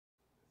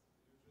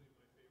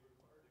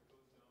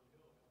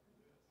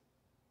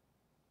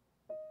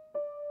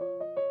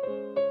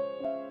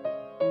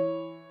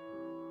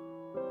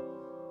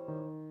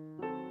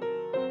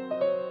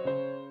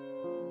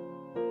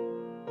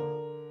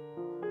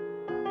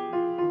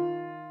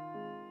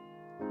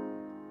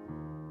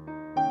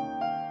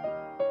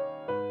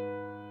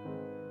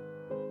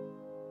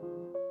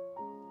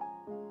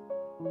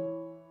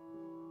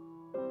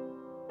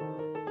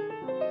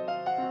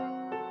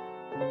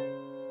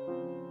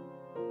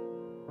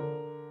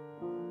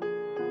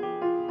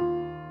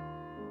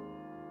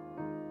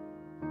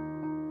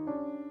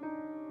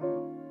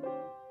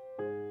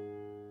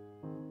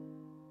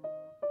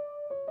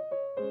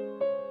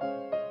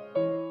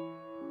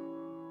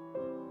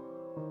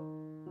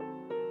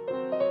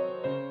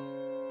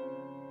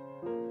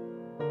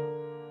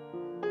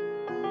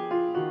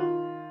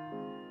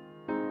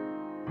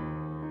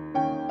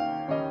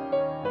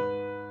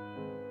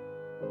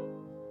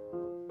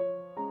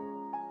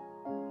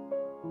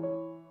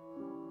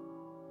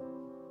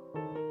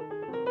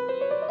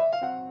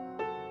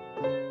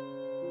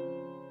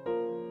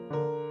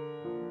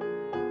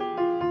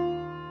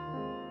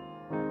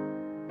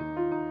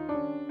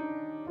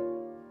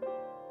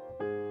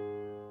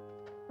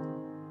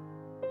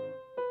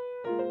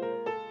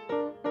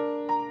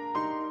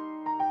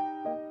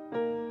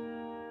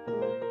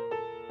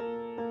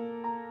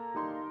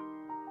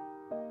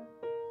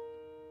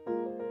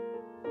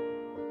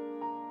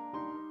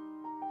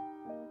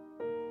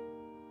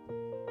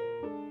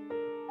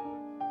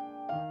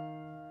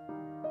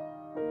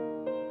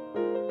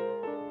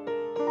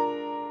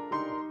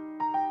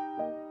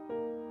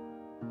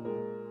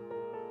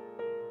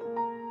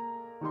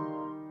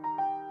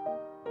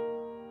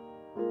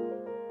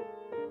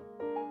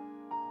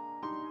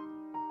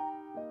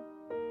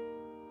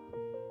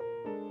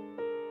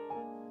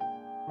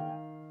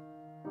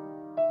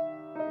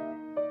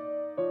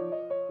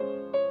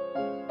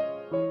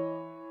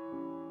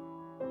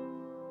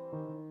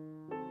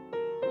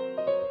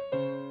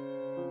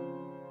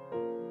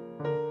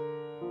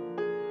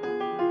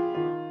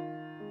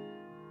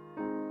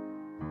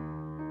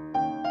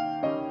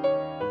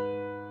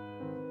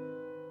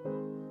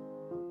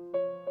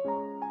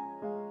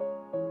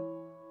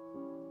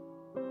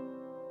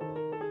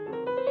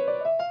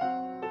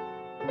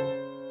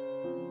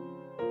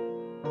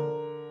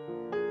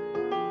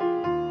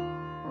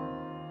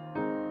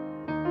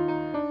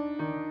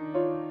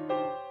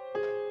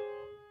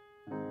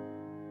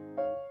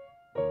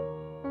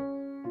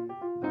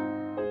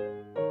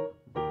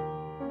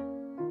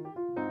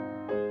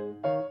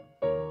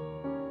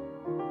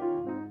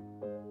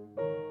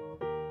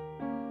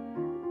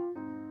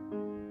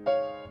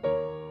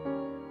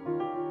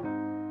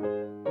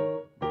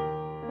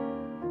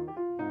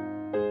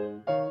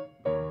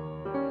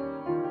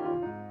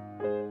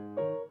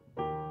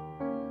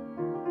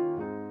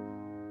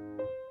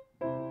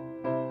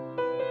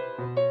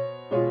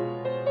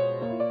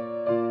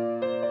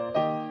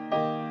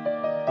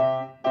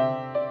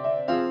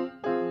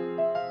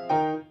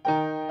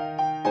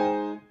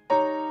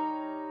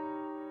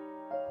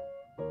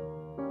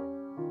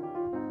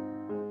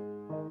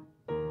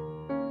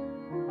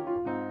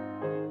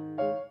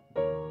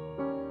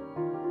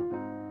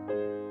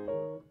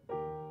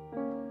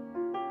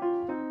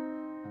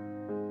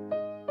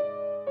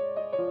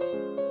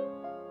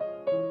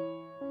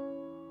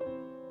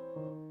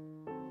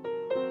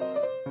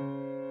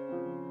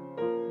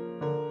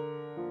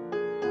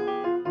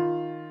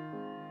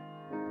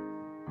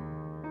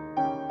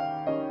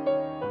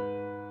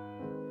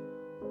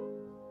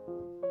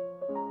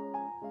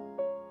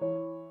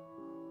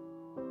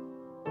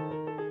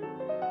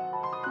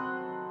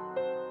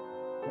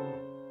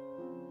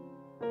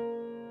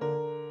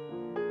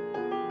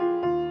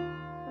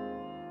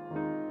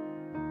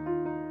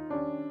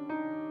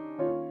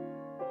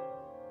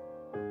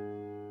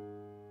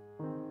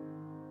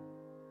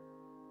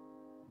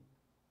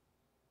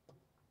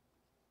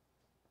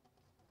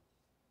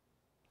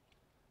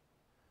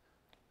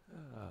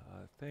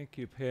Thank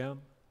you,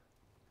 Pam.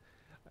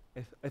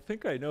 I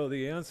think I know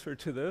the answer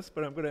to this,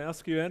 but I'm going to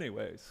ask you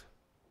anyways.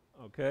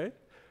 Okay?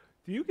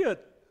 Do you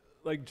get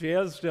like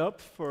jazzed up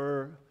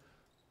for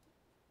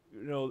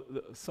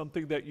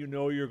something that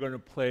you're going to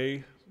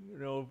play,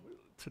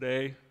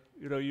 today?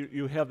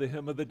 You have the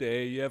hymn of the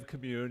day, you have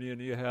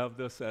communion, you have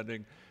this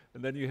ending,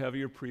 and then you have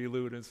your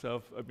prelude and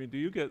stuff. I mean, do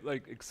you get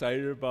like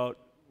excited about,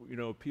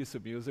 a piece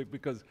of music?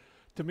 Because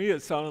to me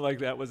it sounded like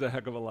that was a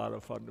heck of a lot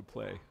of fun to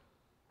play.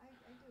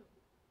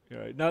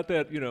 Right. Not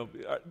that,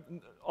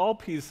 all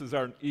pieces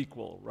aren't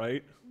equal,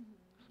 right?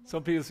 Mm-hmm.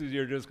 Some pieces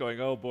you're just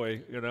going, oh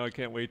boy, I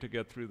can't wait to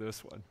get through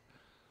this one.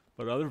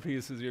 But other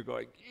pieces you're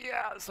going,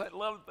 yes, I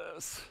love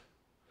this.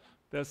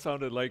 That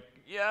sounded like,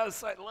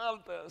 yes, I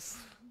love this.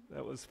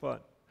 That was fun.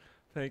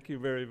 Thank you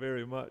very,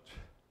 very much.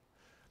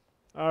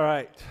 All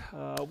right.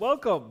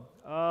 Welcome.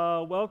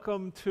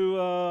 Welcome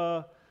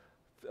to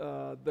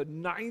the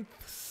 9th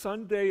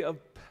Sunday of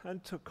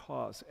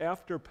Pentecost,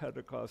 after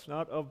Pentecost,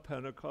 not of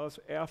Pentecost,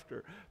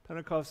 after.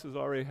 Pentecost has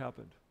already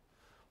happened.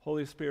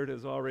 Holy Spirit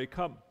has already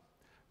come.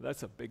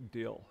 That's a big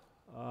deal.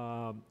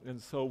 And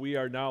so we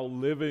are now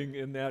living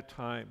in that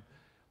time.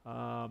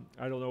 I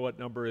don't know what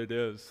number it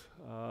is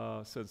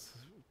since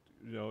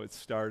it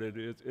started.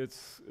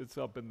 It's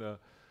up in the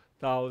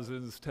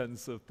thousands,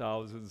 tens of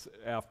thousands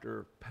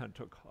after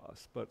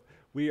Pentecost. But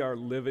we are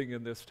living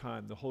in this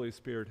time. The Holy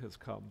Spirit has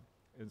come.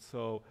 And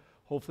so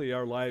hopefully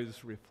our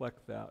lives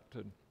reflect that.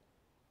 And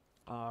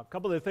a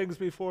couple of things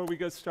before we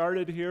get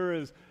started here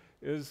is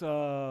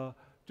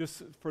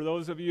just for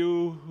those of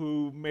you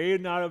who may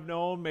not have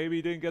known,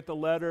 maybe didn't get the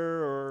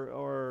letter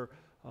or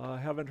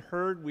haven't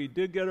heard, we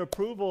did get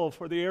approval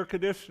for the air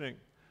conditioning.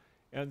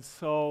 And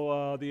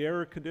so the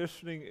air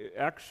conditioning,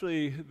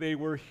 actually they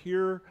were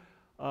here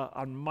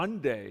on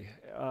Monday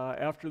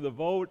after the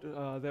vote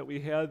that we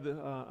had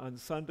on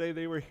Sunday.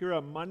 They were here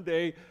on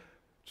Monday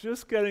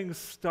just getting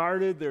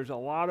started. There's a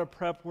lot of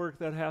prep work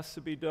that has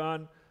to be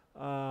done.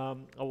 A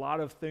lot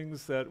of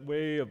things that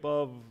way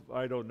above,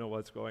 I don't know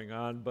what's going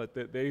on, but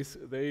that they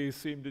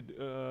seem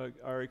to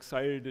are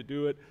excited to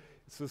do it.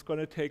 It's just going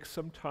to take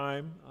some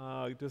time.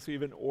 Just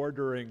even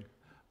ordering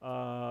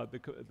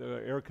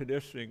the air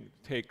conditioning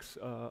takes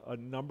a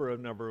number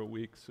of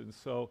weeks, and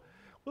so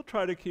we'll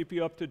try to keep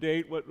you up to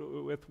date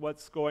with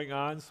what's going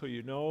on, so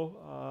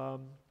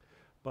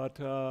but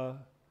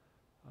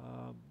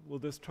we'll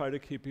just try to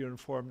keep you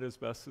informed as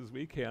best as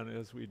we can,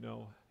 as we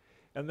know.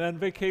 And then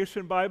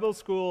Vacation Bible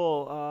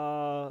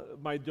School,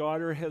 my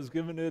daughter has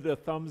given it a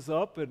thumbs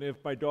up, and if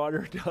my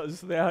daughter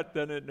does that,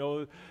 then it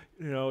knows,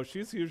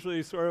 she's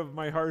usually sort of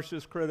my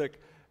harshest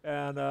critic,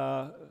 and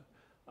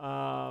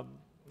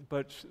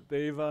but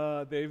they've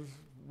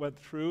went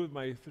through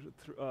my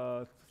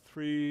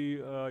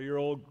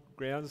 3-year-old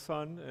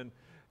grandson,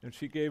 and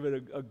she gave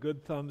it a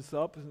good thumbs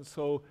up, and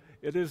so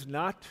it is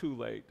not too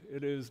late.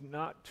 It is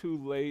not too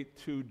late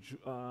to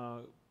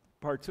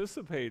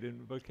participate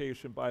in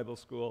Vacation Bible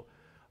School.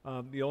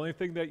 The only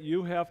thing that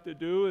you have to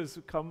do is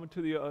come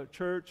to the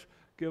church,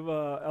 give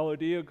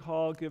LOD a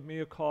call, give me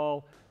a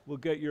call. We'll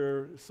get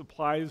your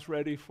supplies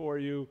ready for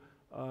you.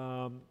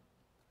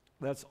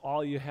 That's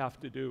all you have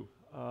to do.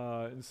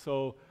 And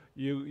so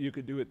you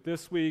could do it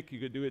this week, you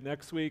could do it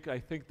next week. I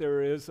think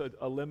there is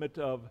a limit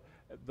of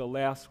the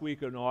last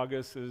week in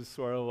August is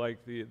sort of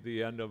like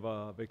the end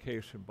of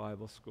Vacation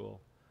Bible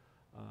School.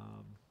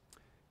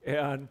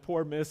 And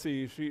poor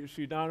Missy,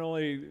 she not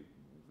only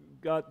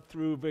got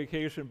through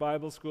Vacation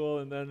Bible School,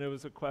 and then there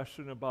was a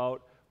question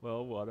about,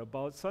 well, what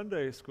about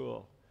Sunday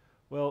school?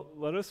 Well,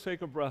 let us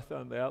take a breath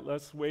on that.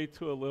 Let's wait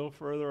to a little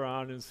further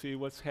on and see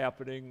what's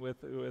happening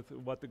with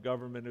what the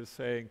government is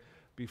saying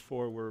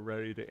before we're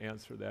ready to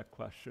answer that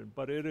question.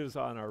 But it is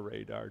on our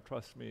radar.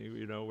 Trust me,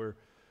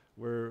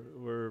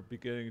 we're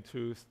beginning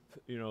to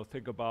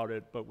think about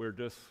it, but we're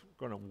just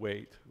going to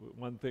wait.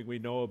 One thing we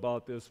know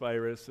about this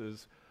virus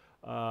is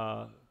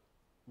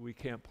we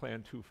can't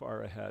plan too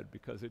far ahead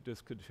because it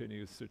just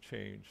continues to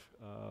change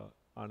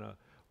on a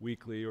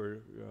weekly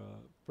or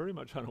pretty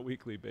much on a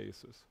weekly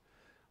basis.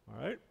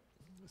 All right?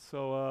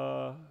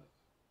 So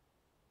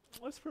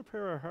let's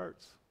prepare our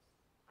hearts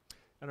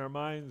and our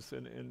minds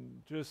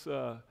and just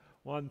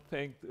want to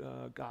thank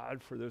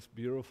God for this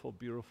beautiful,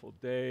 beautiful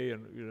day,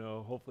 and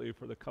hopefully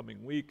for the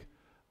coming week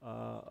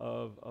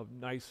of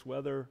nice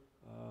weather.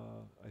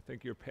 I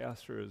think your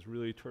pastor has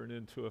really turned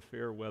into a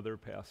fair weather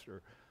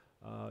pastor.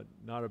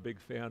 Not a big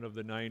fan of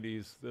the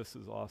 90s. This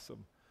is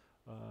awesome.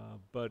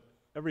 But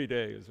every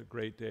day is a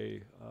great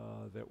day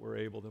that we're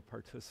able to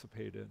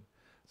participate in.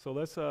 So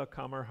let's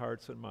calm our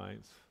hearts and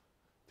minds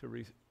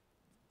to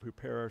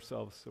prepare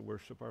ourselves to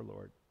worship our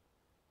Lord.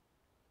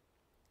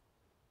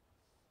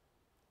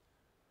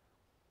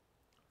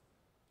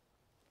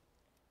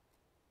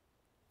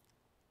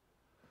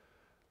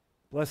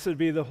 Blessed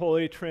be the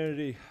Holy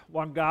Trinity,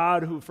 one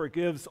God who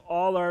forgives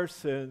all our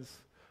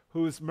sins,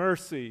 whose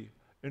mercy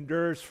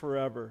endures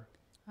forever.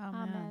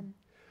 Amen.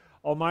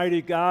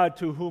 Almighty God,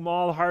 to whom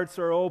all hearts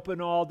are open,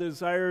 all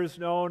desires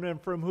known,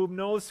 and from whom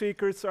no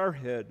secrets are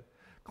hid,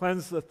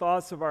 Cleanse the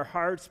thoughts of our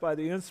hearts by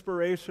the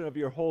inspiration of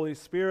your Holy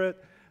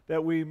Spirit,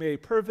 that we may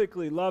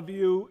perfectly love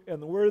you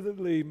and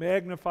worthily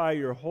magnify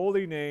your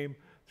holy name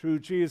through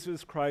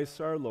Jesus Christ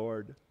our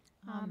Lord.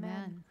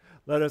 Amen.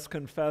 Let us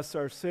confess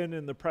our sin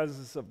in the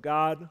presence of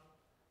God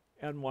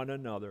and one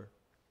another.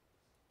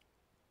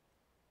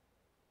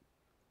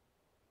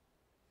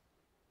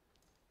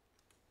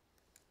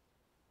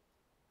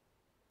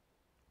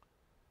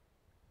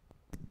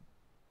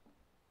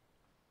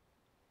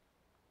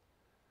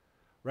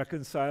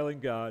 Reconciling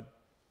God.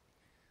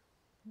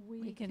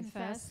 We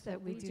confess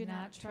that we do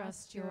not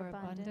trust your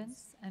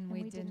abundance, and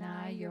we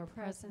deny your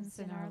presence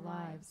in our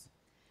lives.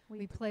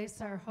 We place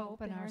our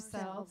hope in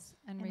ourselves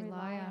and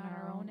rely on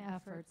our own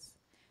efforts.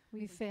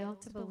 We fail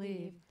to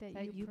believe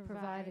that you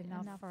provide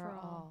enough for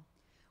all.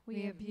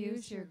 We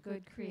abuse your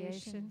good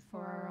creation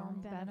for our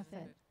own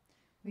benefit.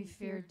 We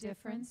fear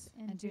difference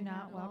and do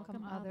not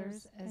welcome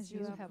others as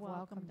you have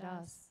welcomed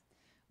us.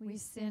 We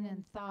sin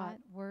in thought,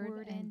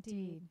 word, and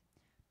deed.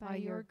 By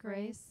your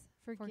grace,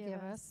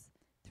 forgive us.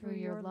 Through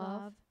your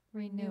love,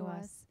 renew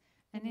us.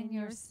 And in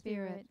your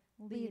Spirit,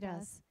 lead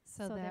us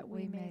so that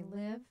we may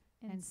live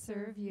and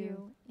serve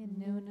you in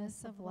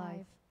newness of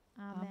life.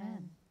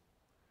 Amen.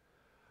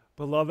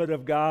 Beloved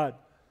of God,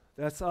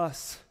 that's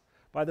us.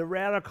 By the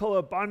radical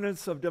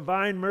abundance of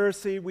divine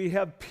mercy, we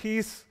have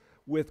peace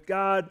with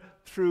God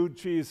through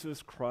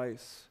Jesus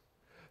Christ.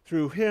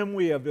 Through him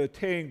we have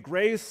attained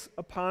grace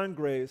upon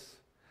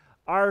grace.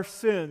 Our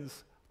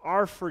sins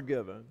are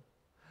forgiven.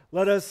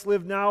 Let us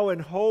live now in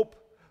hope,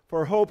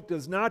 for hope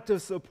does not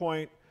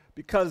disappoint,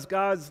 because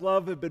God's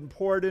love has been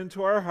poured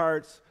into our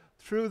hearts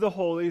through the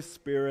Holy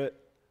Spirit.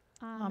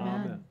 Amen.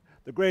 Amen.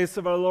 The grace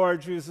of our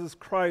Lord Jesus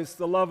Christ,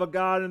 the love of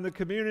God, and the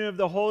communion of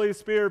the Holy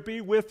Spirit be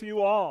with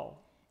you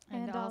all.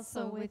 And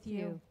also with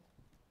you.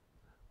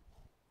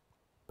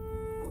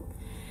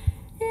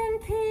 In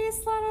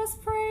peace let us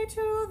pray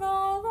to the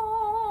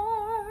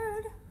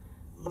Lord.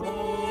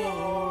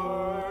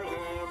 Lord,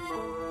 have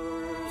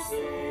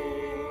mercy.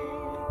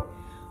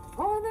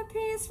 For the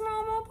peace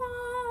from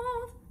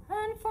above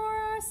and for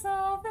our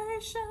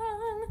salvation,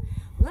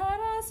 let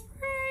us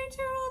pray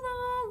to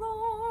the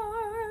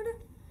Lord.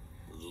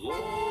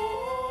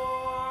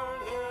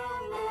 Lord,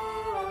 have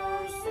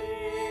mercy.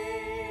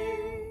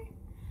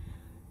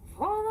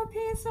 For the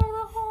peace of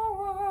the whole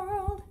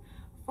world,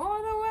 for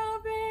the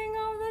well-being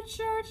of the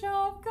Church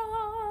of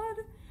God,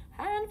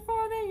 and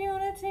for the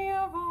unity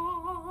of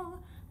all,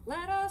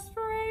 let us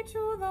pray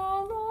to the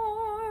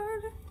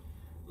Lord.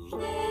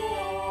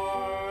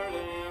 Lord,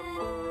 have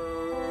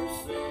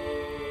mercy.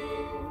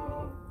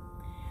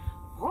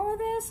 For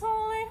this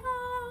holy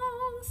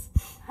house,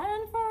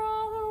 and for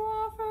all who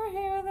offer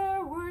here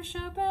their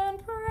worship and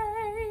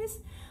praise,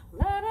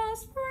 let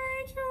us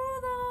pray to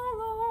the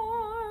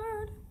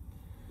Lord.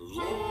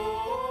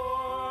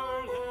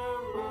 Lord,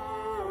 have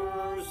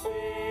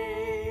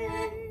mercy.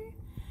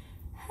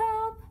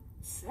 Help,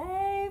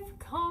 save,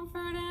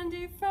 comfort, and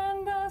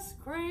defend us,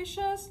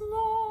 gracious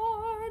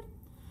Lord.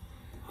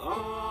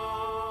 Amen.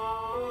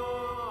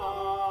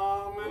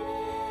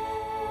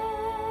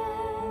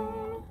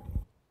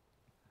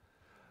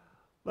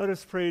 Let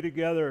us pray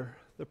together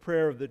the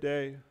prayer of the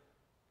day.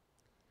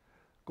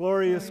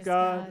 Glorious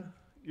God,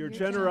 your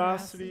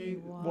generosity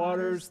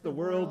waters the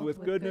world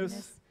with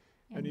goodness,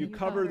 and you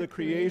cover the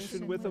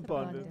creation with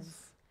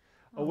abundance.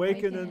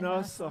 Awaken in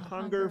us a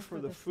hunger for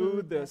the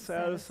food that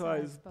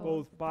satisfies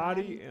both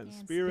body and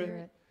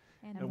spirit,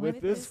 and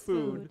with this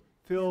food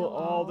fill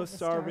all the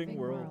starving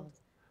world.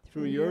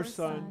 Through your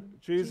Son,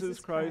 Jesus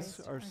Christ,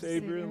 our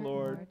Savior and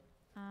Lord.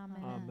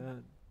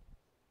 Amen.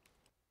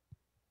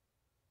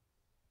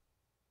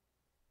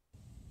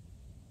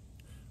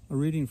 A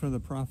reading from the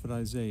prophet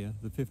Isaiah,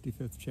 the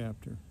 55th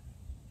chapter.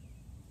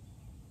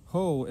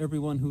 Ho,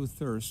 everyone who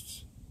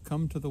thirsts,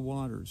 come to the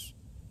waters.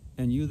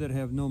 And you that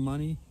have no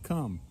money,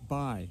 come,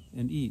 buy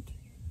and eat.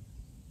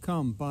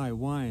 Come, buy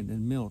wine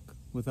and milk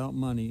without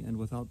money and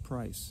without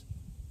price.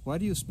 Why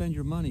do you spend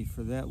your money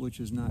for that which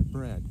is not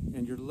bread,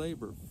 and your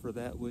labor for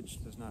that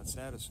which does not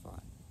satisfy?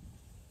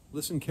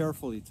 Listen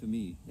carefully to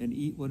me, and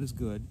eat what is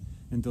good,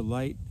 and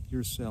delight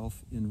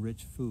yourself in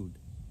rich food.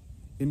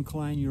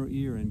 Incline your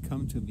ear and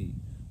come to me.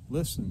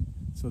 Listen,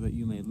 so that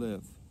you may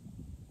live.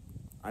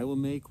 I will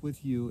make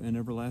with you an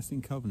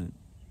everlasting covenant,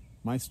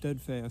 my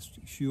steadfast,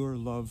 sure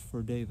love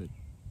for David.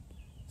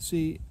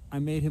 See, I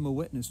made him a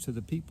witness to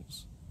the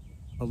peoples,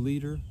 a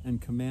leader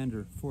and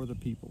commander for the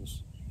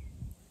peoples.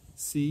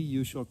 See,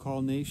 you shall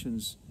call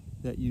nations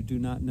that you do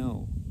not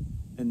know,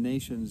 and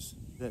nations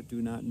that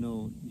do not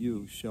know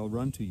you shall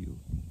run to you,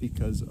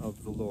 because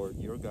of the Lord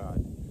your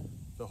God,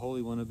 the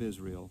Holy One of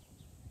Israel,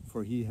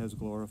 for he has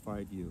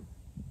glorified you.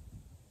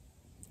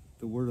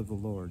 The word of the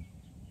Lord.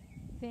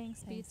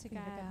 Thanks be to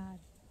God.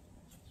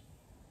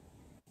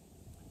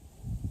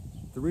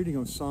 The reading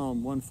of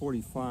Psalm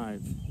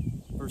 145,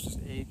 verses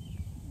 8,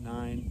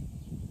 9,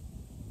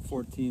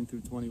 14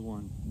 through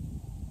 21.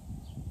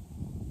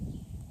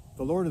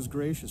 The Lord is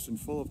gracious and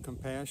full of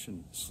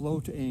compassion, slow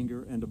to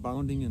anger, and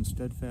abounding in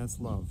steadfast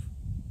love.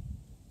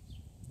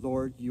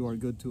 Lord, you are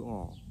good to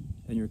all,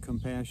 and your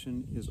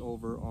compassion is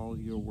over all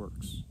your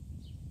works.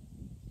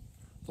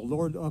 The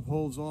Lord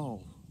upholds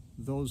all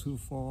those who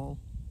fall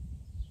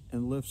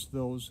and lifts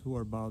those who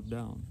are bowed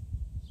down.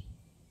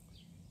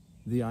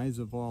 The eyes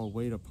of all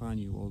wait upon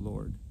you, O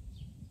Lord,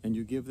 and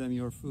you give them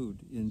your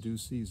food in due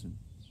season.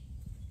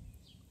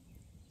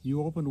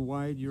 You open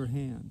wide your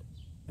hand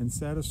and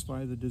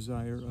satisfy the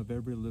desire of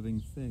every living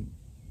thing.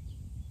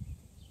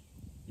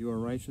 You are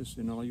righteous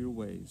in all your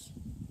ways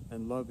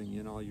and loving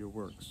in all your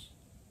works.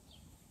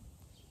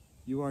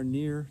 You are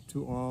near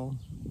to all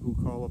who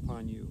call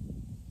upon you,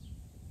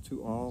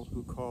 to all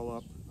who call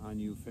up on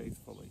you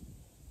faithfully.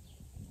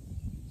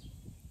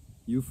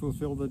 You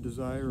fulfill the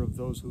desire of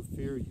those who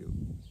fear you.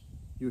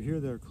 You hear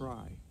their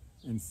cry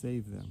and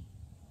save them.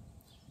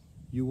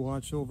 You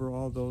watch over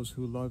all those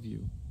who love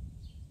you,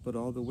 but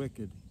all the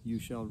wicked you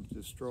shall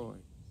destroy.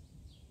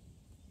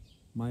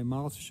 My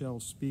mouth shall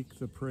speak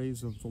the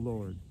praise of the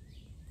Lord.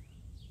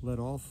 Let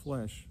all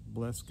flesh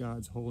bless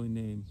God's holy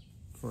name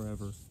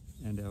forever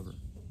and ever.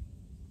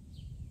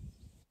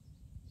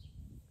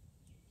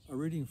 A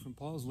reading from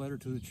Paul's letter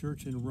to the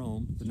church in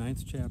Rome, the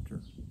 9th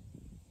chapter,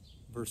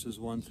 verses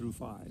 1 through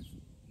 5.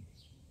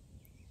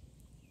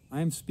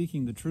 I am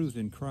speaking the truth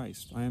in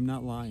Christ. I am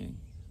not lying.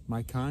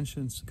 My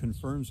conscience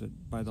confirms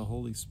it by the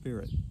Holy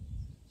Spirit.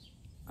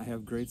 I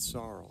have great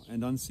sorrow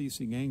and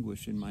unceasing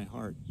anguish in my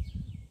heart,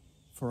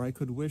 for I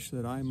could wish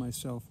that I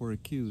myself were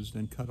accused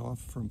and cut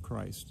off from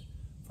Christ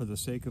for the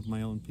sake of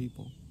my own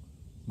people,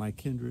 my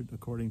kindred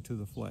according to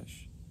the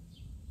flesh.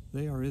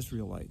 They are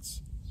Israelites,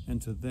 and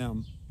to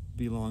them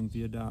belong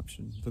the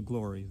adoption, the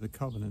glory, the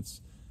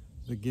covenants,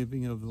 the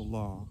giving of the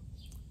law,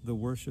 the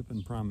worship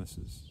and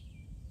promises.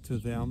 To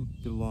them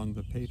belong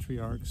the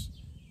patriarchs,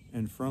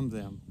 and from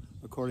them,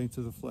 according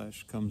to the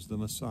flesh, comes the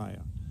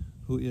Messiah,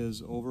 who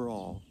is over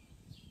all,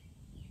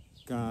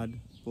 God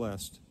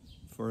blessed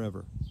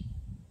forever.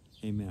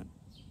 Amen.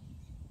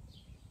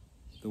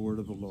 The word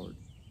of the Lord.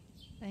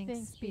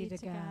 Thanks be to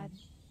God.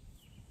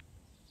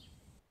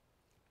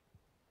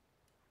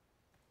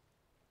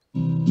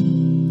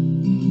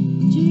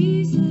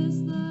 Jesus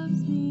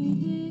loves me,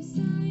 this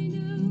I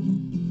know,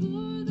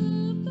 for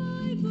the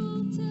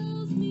Bible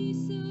tells me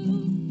so.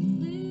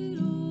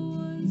 Little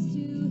ones to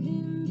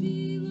him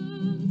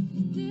belong,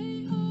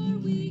 they are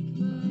weak,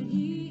 but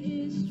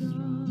he is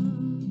strong.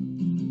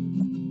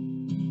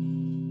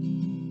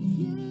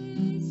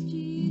 Yes,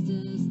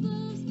 Jesus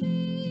loves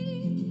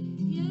me.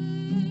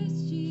 Yes,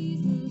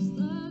 Jesus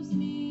loves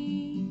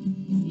me.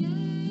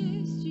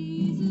 Yes,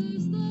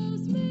 Jesus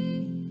loves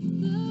me.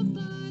 The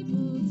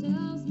Bible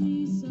tells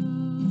me so.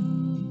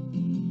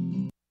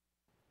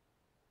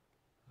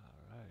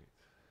 All right.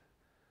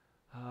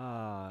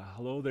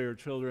 Hello there,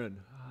 children.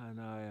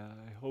 And I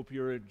hope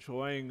you're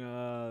enjoying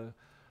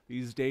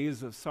these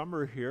days of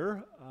summer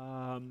here.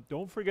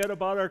 Don't forget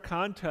about our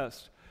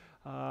contest.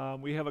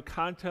 We have a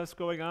contest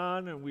going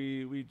on, and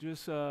we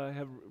just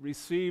have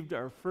received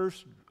our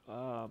first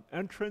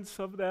entrance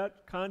of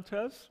that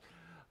contest.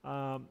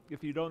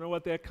 If you don't know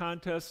what that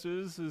contest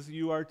is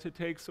you are to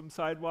take some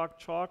sidewalk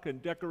chalk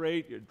and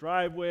decorate your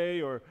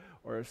driveway or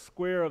a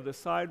square of the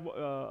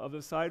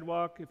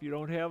sidewalk. If you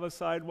don't have a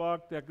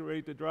sidewalk,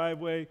 decorate the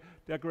driveway,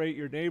 decorate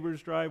your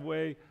neighbor's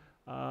driveway,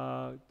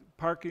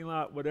 parking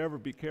lot, whatever.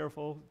 Be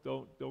careful.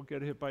 Don't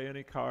get hit by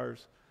any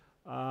cars.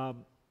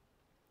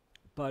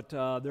 But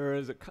there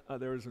is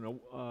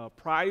a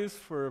prize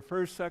for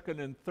first,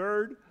 second, and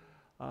third.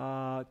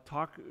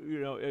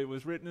 It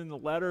was written in the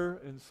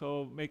letter, and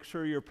so make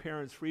sure your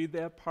parents read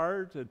that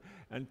part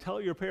and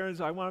tell your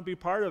parents, I want to be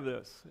part of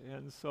this.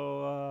 And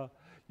so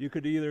you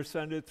could either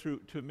send it through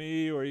to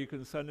me, or you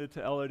can send it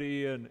to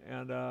Elodie,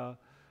 and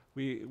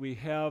we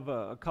have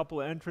a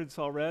couple of entrants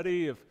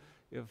already. If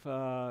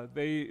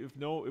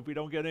we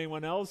don't get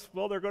anyone else,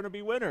 well, they're going to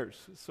be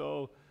winners.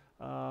 So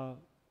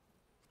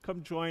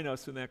come join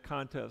us in that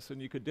contest,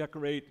 and you could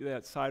decorate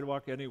that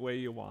sidewalk any way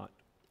you want.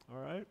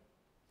 All right.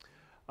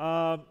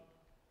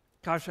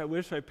 Gosh, I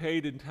wish I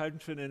paid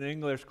attention in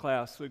English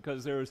class,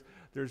 because there's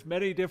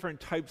many different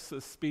types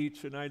of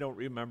speech, and I don't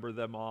remember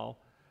them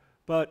all.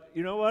 But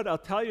you know what? I'll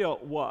tell you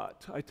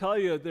what. I tell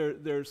you,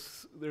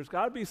 there's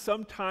got to be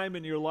some time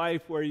in your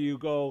life where you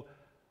go,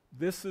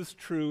 this is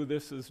true,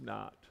 this is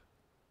not.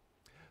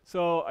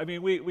 So, I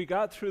mean, we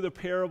got through the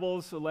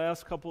parables the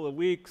last couple of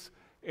weeks,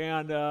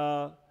 and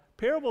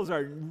parables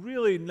are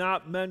really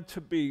not meant to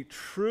be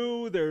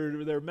true.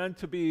 They're meant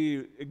to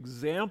be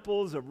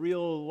examples of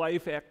real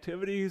life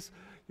activities.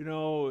 You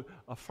know,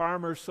 a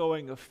farmer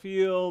sowing a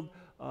field,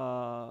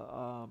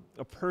 a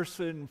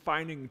person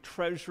finding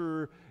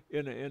treasure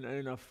in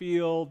a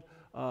field,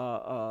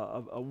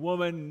 a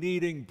woman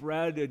kneading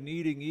bread and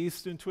kneading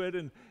yeast into it.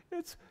 And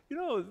it's,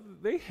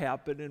 they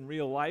happen in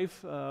real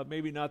life.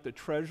 Maybe not the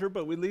treasure,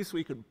 but at least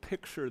we can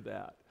picture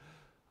that.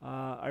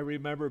 I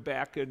remember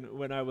back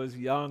when I was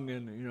young,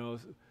 and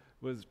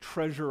was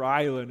Treasure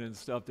Island and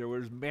stuff. There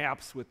was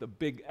maps with a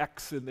big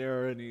X in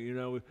there, and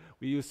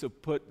we used to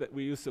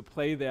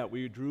play that.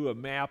 We drew a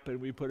map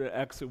and we put an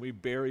X and we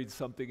buried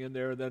something in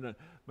there. And then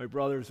my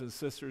brothers and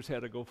sisters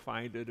had to go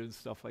find it and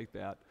stuff like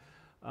that.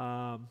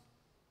 So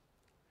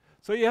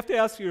you have to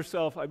ask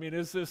yourself, I mean,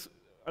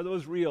 are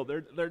those real?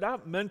 They're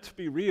not meant to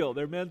be real.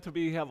 They're meant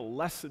to have a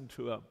lesson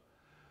to them.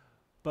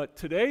 But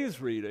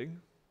today's reading,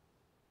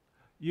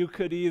 you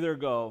could either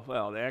go,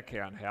 well, that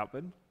can't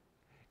happen,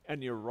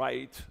 and you're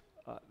right,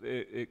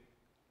 it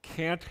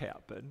can't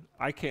happen.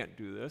 I can't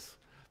do this.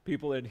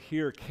 People in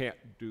here can't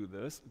do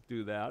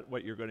that,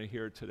 what you're going to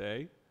hear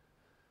today.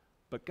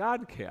 But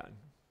God can.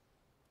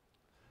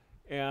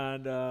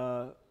 And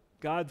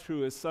God,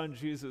 through his Son,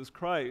 Jesus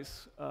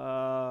Christ,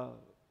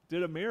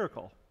 did a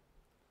miracle.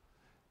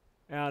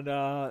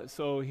 And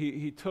so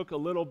he took a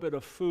little bit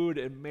of food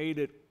and made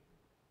it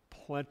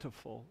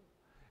plentiful,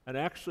 and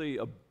actually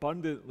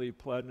abundantly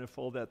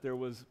plentiful, that there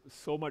was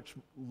so much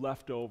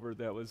left over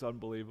that was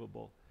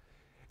unbelievable.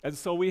 And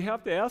so we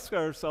have to ask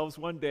ourselves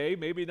one day,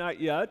 maybe not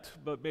yet,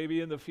 but maybe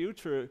in the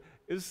future,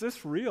 is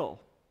this real?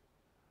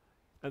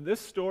 And this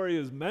story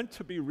is meant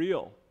to be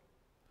real.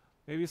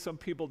 Maybe some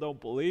people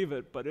don't believe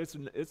it, but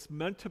it's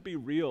meant to be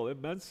real.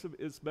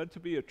 It's meant to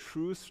be a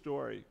true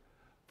story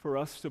for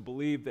us to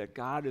believe that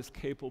God is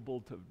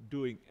capable of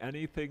doing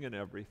anything and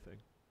everything.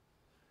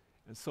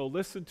 And so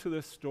listen to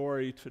this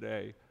story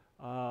today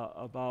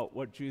about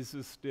what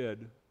Jesus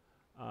did,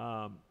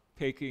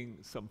 taking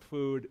some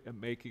food and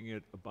making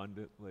it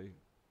abundantly.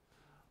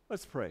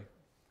 Let's pray.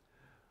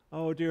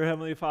 Oh, dear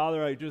Heavenly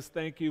Father, I just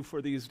thank you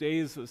for these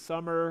days of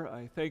summer.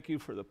 I thank you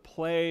for the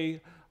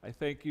play. I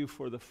thank you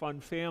for the fun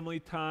family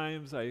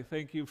times. I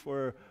thank you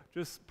for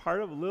just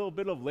part of a little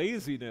bit of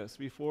laziness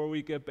before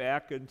we get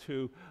back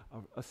into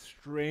a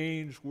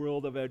strange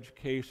world of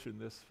education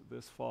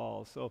this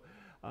fall. So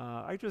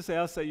I just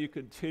ask that you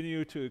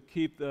continue to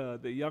keep the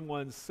young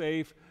ones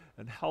safe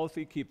and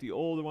healthy, keep the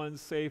older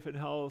ones safe and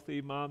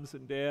healthy, moms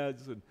and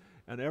dads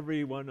and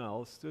everyone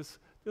else.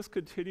 Just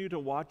continue to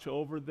watch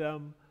over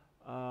them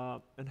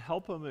and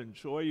help them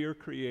enjoy your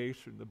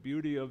creation, the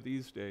beauty of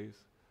these days.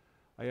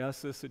 I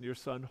ask this in your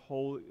Son,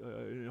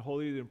 in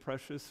holy and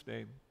precious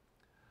name.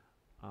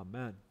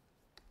 Amen.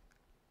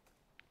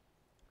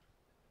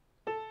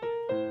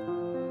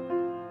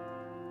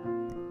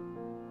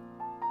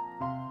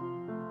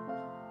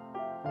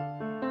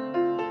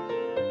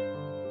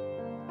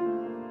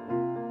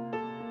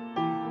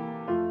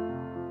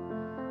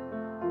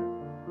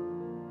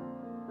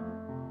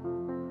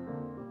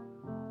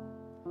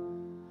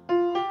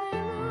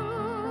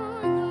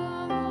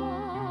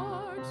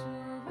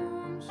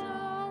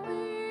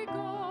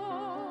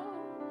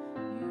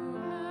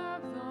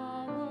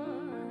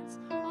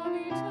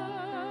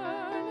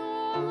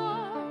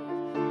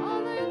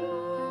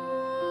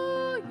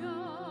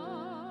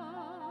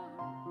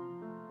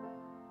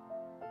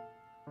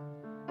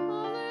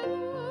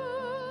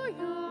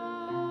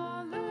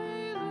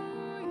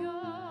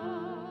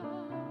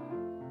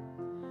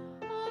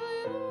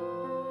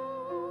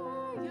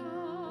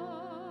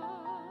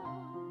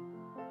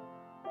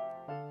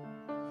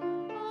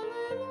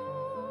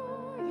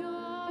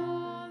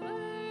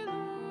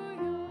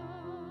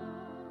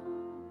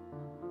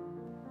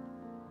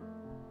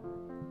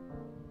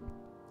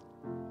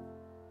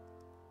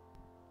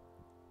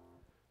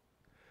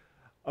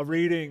 A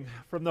reading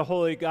from the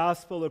Holy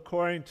Gospel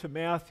according to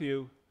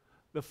Matthew,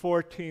 the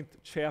 14th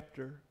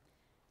chapter.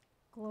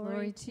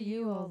 Glory to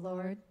you, O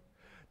Lord.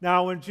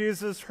 Now when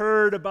Jesus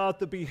heard about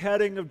the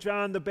beheading of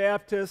John the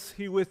Baptist,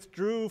 he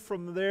withdrew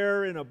from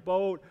there in a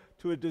boat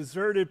to a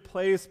deserted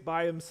place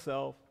by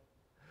himself.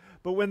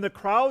 But when the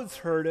crowds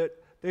heard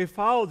it, they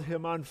followed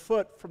him on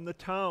foot from the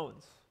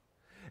towns.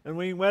 And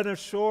when he went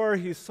ashore,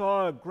 he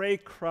saw a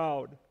great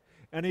crowd,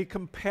 and he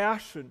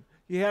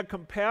had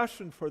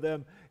compassion for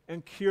them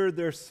and cured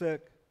their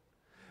sick.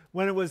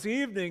 When it was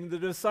evening, the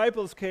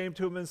disciples came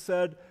to him and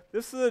said,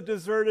 "This is a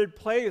deserted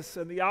place,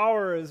 and the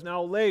hour is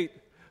now late.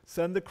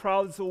 Send the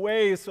crowds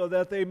away so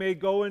that they may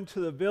go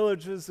into the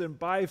villages and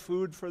buy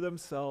food for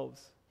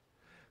themselves."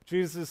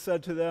 Jesus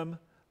said to them,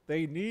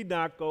 "They need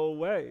not go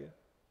away.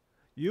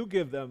 You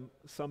give them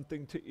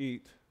something to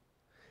eat."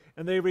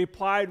 And they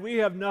replied, "We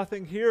have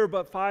nothing here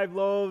but 5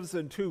 loaves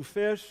and 2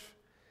 fish.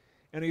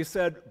 And he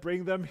said,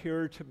 "Bring them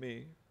here to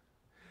me."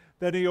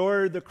 Then he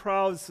ordered the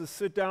crowds to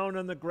sit down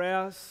on the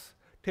grass.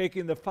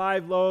 Taking the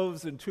 5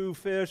 loaves and 2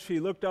 fish,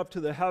 he looked up to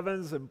the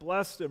heavens and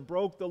blessed and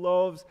broke the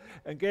loaves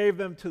and gave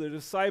them to the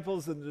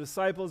disciples, and the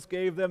disciples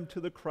gave them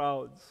to the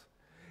crowds.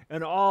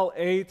 And all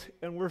ate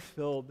and were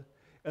filled.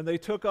 And they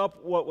took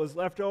up what was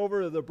left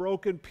over of the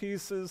broken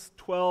pieces,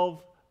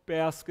 12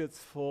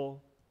 baskets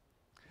full.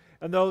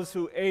 And those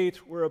who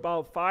ate were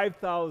about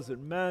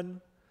 5,000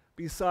 men,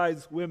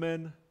 besides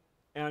women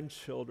and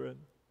children.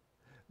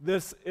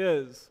 This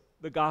is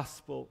the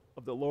gospel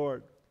of the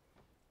Lord.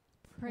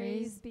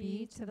 Praise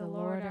be to the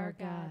Lord our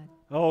God.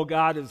 Oh,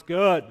 God is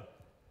good.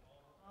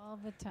 All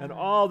the time. And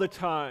all the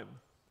time.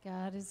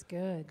 God is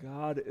good.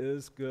 God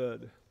is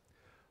good.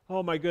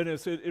 Oh, my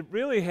goodness. It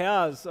really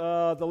has.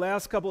 The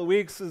last couple of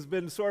weeks has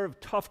been sort of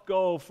tough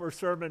go for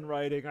sermon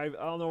writing. I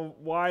don't know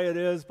why it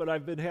is, but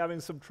I've been having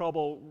some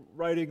trouble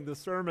writing the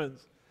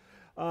sermons.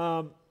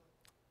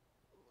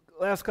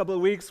 Last couple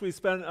of weeks we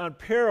spent on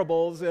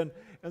parables, and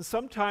and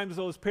sometimes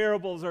those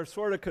parables are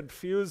sort of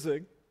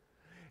confusing.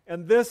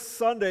 And this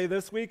Sunday,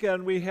 this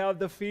weekend, we have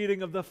the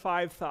feeding of the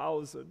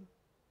 5,000.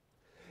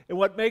 And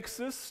what makes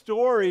this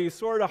story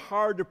sort of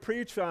hard to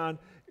preach on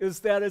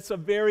is that it's a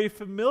very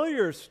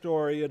familiar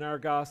story in our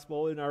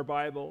gospel, in our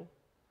Bible.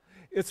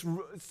 It's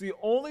the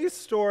only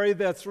story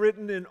that's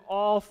written in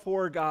all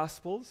 4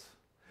 gospels.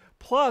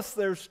 Plus,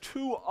 there's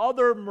 2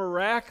 other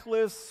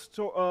miraculous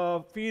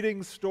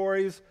feeding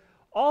stories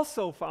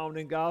also found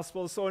in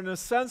gospels. So in a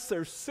sense,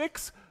 there's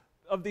 6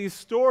 of these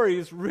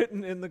stories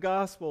written in the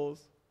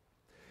gospels.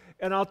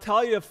 And I'll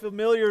tell you,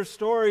 familiar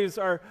stories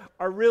are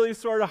really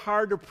sort of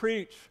hard to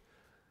preach.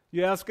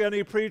 You ask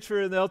any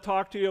preacher and they'll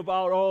talk to you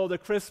about, the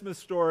Christmas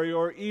story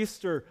or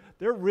Easter.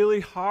 They're really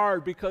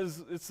hard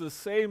because it's the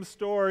same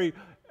story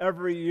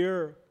every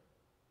year.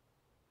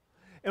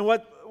 And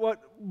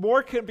what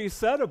more can be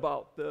said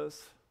about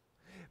this?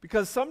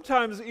 Because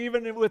sometimes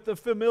even with the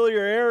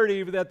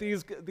familiarity that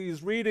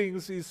these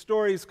readings, these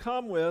stories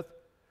come with,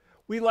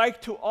 we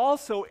like to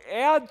also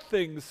add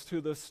things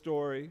to the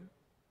story.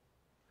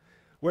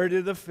 Where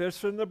did the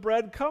fish and the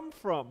bread come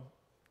from?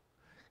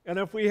 And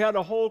if we had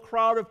a whole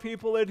crowd of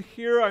people in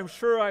here, I'm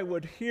sure I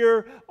would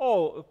hear,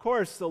 of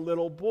course, the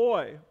little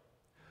boy.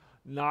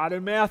 Not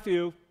in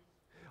Matthew.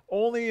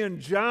 Only in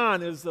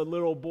John is the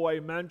little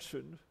boy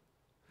mentioned.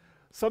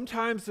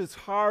 Sometimes it's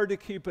hard to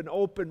keep an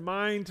open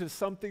mind to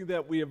something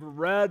that we have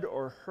read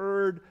or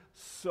heard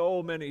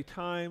so many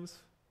times.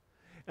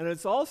 And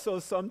it's also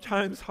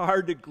sometimes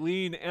hard to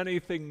glean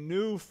anything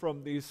new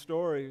from these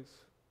stories.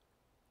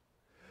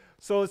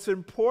 So it's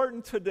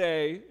important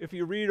today, if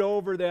you read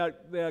over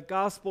that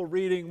gospel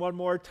reading one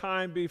more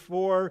time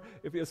before,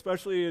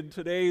 especially in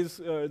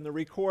today's, in the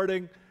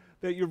recording,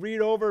 that you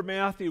read over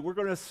Matthew. We're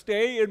going to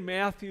stay in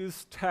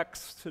Matthew's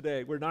text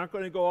today. We're not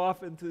going to go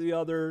off into the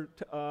other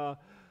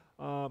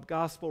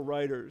gospel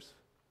writers.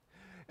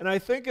 And I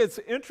think it's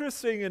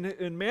interesting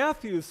in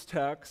Matthew's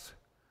text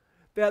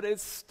that it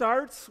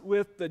starts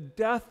with the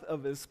death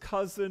of his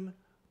cousin,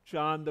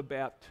 John the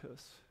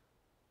Baptist.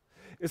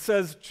 It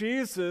says,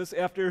 Jesus,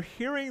 after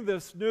hearing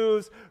this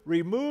news,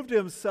 removed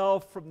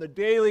himself from the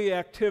daily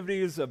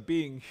activities of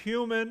being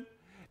human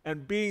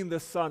and being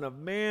the Son of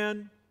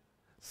Man,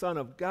 Son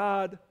of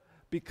God,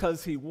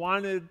 because he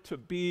wanted to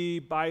be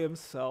by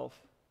himself.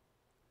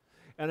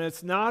 And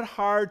it's not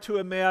hard to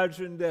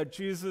imagine that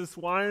Jesus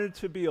wanted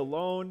to be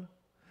alone,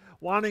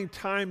 wanting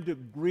time to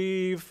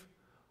grieve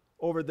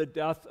over the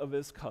death of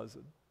his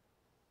cousin.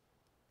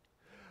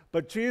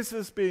 But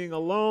Jesus being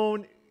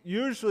alone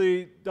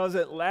usually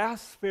doesn't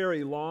last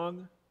very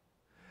long.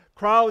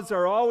 Crowds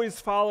are always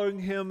following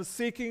him,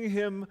 seeking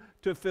him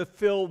to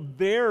fulfill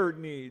their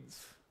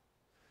needs.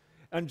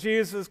 And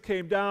Jesus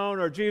came down,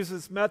 or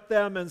Jesus met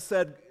them and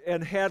said,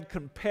 and had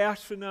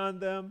compassion on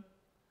them.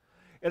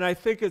 And I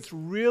think it's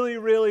really,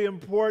 really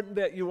important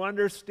that you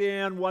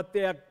understand what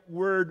that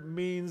word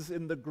means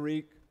in the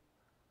Greek.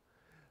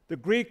 The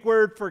Greek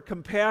word for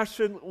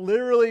compassion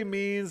literally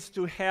means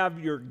to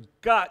have your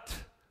gut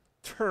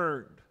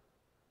turned.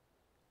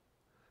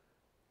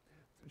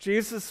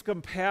 Jesus'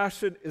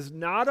 compassion is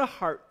not a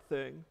heart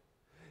thing.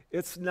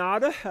 It's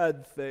not a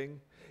head thing.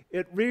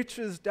 It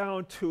reaches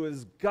down to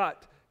his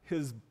gut,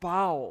 his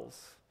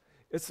bowels.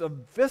 It's a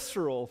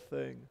visceral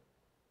thing.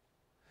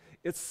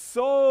 It's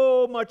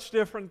so much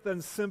different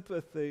than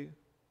sympathy.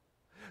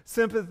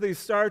 Sympathy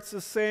starts the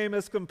same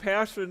as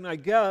compassion, I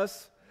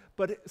guess,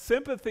 but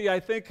sympathy, I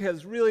think,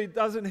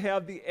 doesn't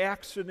have the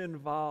action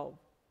involved.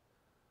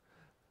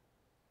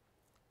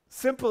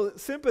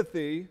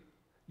 Sympathy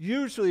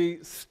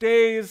usually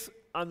stays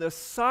on the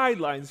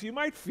sidelines. You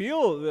might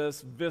feel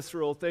this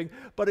visceral thing,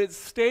 but it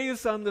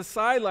stays on the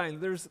sideline.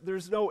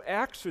 There's no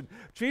action.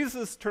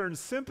 Jesus turns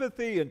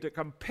sympathy into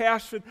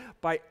compassion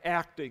by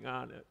acting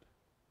on it.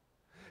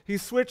 He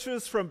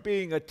switches from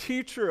being a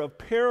teacher of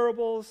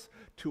parables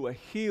to a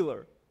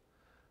healer.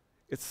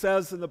 It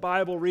says in the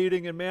Bible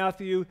reading in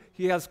Matthew,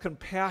 he has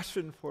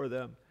compassion for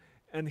them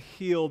and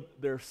healed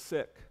their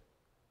sick.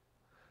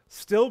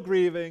 Still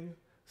grieving,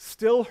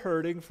 still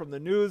hurting from the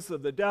news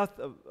of the death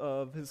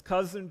of his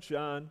cousin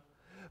John,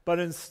 but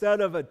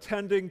instead of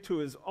attending to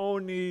his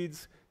own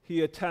needs,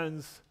 he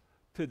attends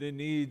to the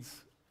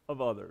needs of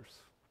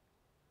others.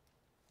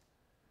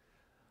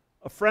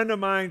 A friend of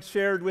mine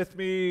shared with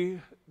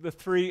me the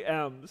 3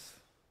 M's.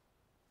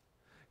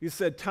 He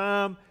said,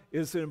 Tom,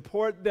 it's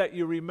important that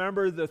you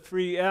remember the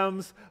 3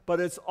 M's, but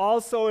it's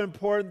also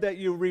important that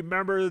you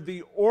remember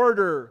the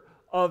order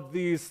of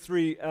these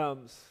 3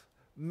 M's.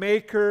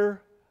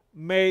 Maker,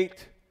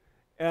 mate,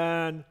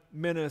 and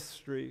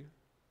ministry.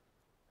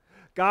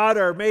 God,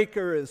 our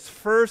Maker, is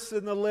first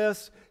in the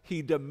list.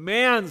 He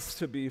demands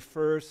to be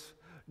first.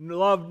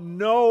 Love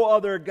no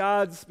other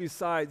gods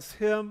besides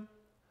him.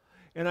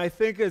 And I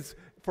think it's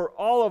for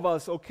all of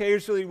us,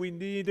 occasionally we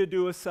need to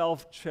do a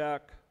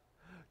self-check.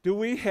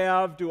 Do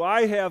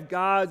I have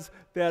gods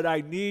that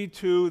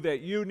that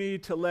you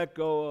need to let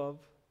go of?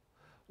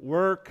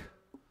 Work,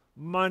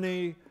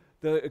 money,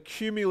 the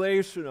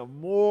accumulation of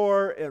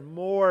more and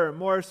more and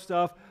more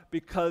stuff,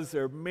 because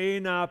there may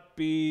not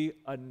be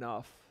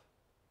enough.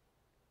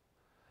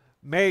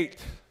 Mate.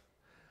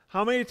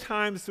 How many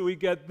times do we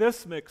get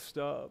this mixed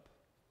up?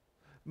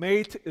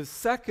 Mate is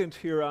second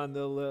here on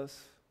the list.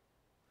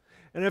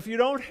 And if you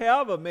don't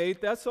have a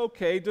mate, that's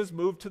okay. Just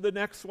move to the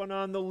next one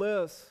on the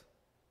list.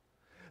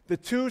 The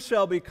two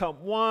shall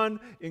become one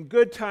in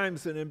good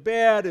times and in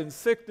bad, in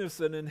sickness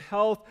and in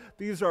health.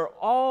 These are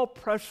all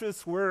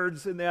precious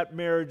words in that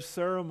marriage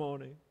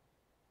ceremony.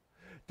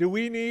 Do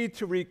we need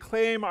to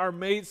reclaim our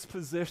mate's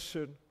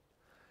position?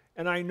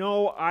 And I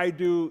know I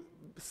do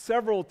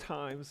several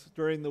times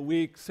during the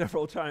week,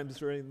 several times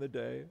during the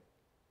day.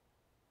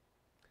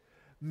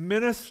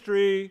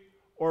 Ministry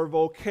or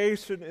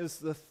vocation is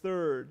the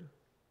third.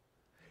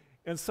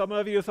 And some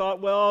of you thought,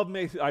 well,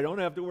 I don't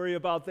have to worry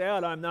about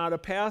that. I'm not a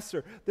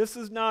pastor. This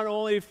is not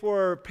only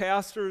for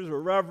pastors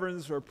or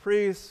reverends or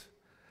priests,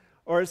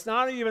 or it's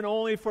not even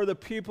only for the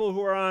people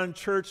who are on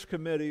church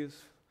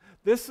committees.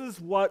 This is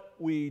what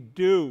we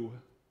do.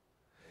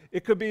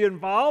 It could be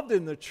involved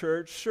in the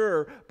church,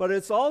 sure, but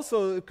it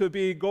could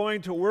be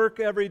going to work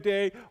every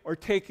day or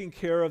taking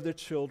care of the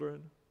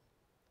children.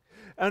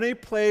 Any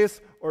place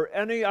or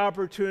any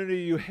opportunity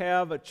you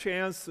have a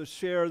chance to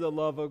share the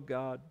love of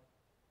God.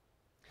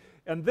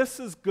 And this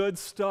is good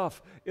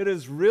stuff. It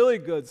is really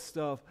good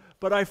stuff.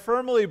 But I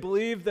firmly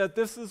believe that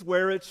this is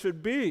where it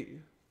should be.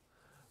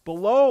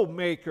 Below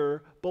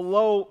maker,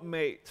 below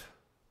mate.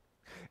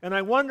 And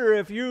I wonder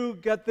if you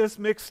get this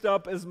mixed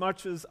up as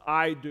much as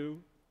I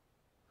do.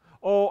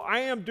 Oh, I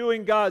am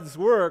doing God's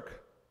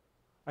work.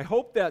 I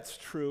hope that's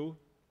true.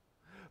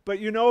 But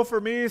you know, for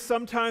me,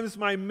 sometimes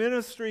my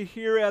ministry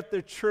here at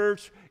the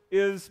church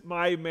is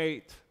my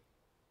mate.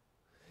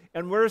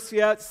 And worse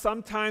yet,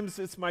 sometimes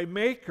it's my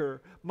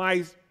maker,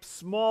 my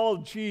small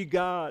g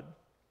God.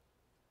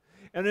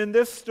 And in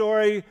this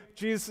story,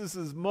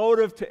 Jesus'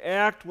 motive to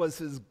act was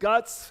his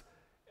guts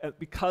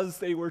because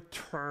they were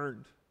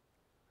turned.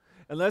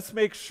 And let's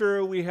make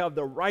sure we have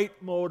the right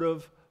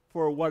motive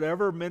for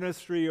whatever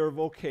ministry or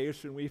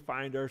vocation we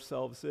find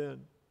ourselves in.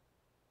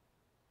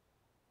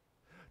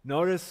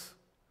 Notice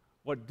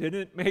what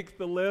didn't make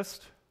the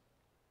list?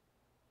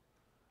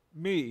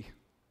 Me.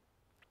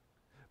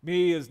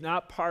 Me is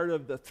not part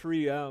of the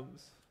 3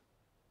 M's.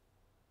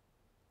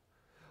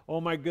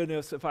 Oh my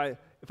goodness, if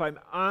I'm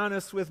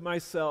honest with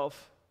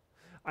myself,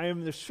 I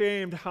am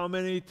ashamed how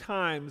many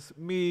times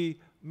me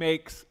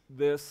makes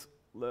this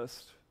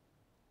list.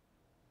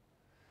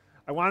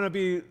 I want to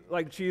be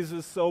like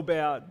Jesus so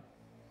bad.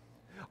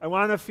 I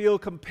want to feel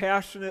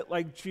compassionate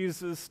like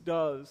Jesus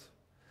does.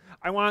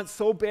 I want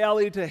so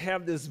badly to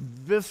have this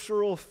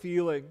visceral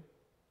feeling.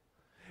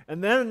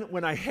 And then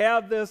when I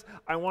have this,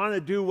 I want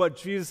to do what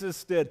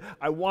Jesus did.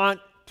 I want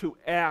to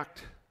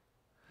act.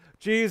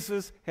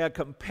 Jesus had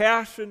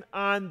compassion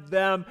on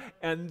them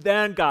and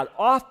then got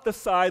off the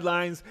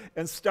sidelines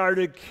and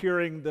started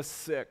curing the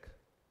sick.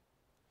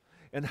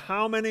 And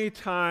how many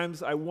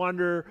times I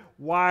wonder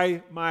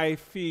why my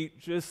feet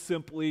just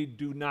simply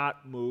do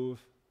not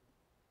move.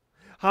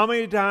 How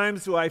many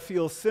times do I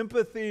feel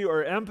sympathy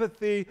or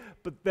empathy,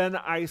 but then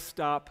I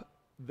stop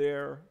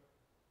there?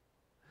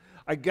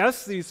 I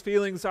guess these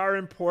feelings are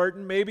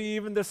important, maybe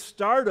even the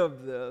start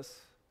of this.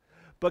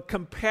 But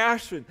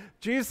compassion,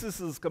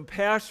 Jesus'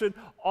 compassion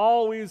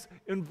always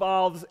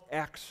involves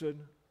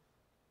action.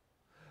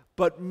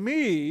 But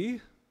me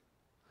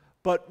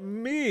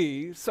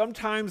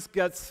sometimes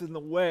gets in the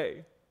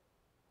way.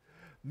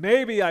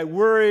 Maybe I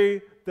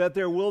worry that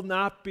there will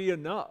not be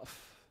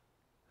enough.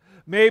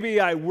 Maybe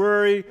I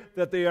worry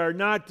that they are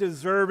not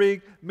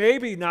deserving,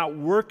 maybe not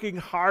working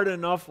hard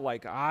enough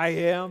like I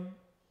am.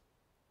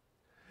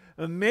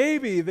 And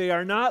maybe they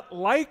are not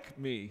like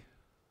me,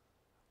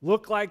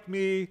 look like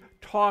me,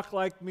 talk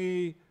like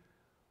me,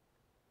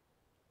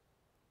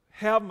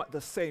 have the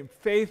same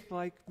faith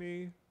like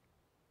me.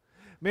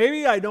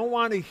 Maybe I don't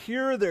want to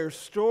hear their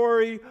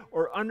story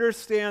or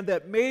understand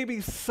that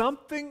maybe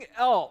something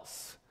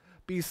else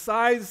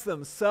besides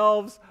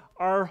themselves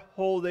are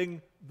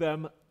holding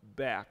them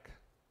back.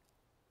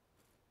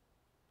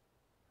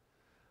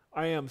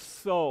 I am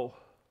so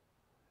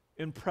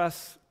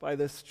impressed by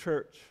this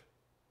church.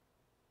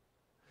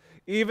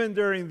 Even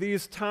during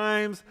these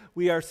times,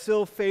 we are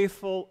still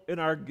faithful in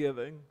our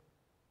giving.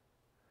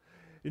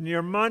 And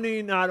your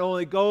money not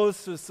only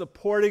goes to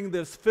supporting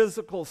this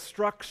physical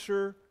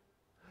structure,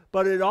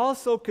 but it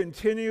also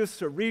continues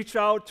to reach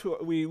out to,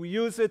 we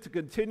use it to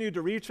continue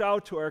to reach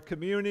out to our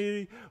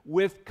community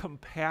with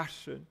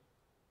compassion.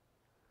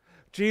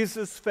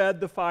 Jesus fed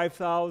the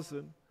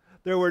 5,000.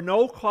 There were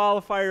no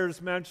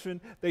qualifiers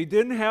mentioned. They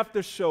didn't have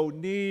to show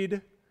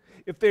need.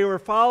 If they were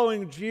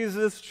following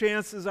Jesus,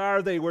 chances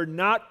are they were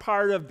not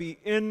part of the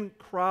in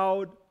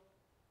crowd.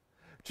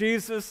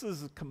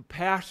 Jesus'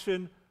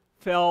 compassion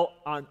fell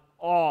on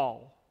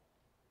all.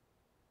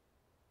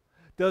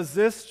 Does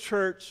this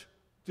church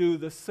do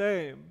the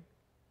same?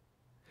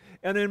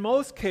 And in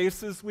most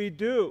cases, we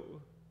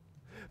do.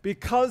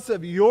 Because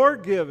of your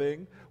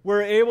giving,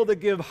 we're able to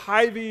give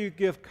Hy-Vee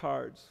gift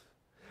cards.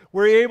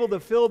 We're able to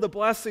fill the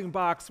blessing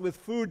box with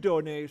food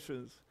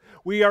donations.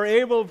 We are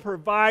able to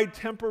provide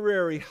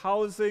temporary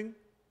housing.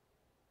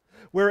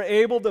 We're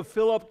able to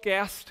fill up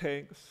gas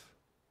tanks.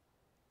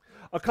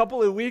 A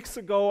couple of weeks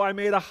ago, I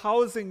made a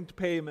housing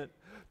payment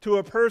to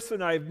a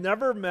person I've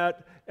never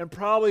met and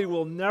probably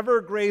will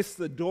never grace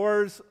the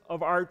doors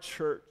of our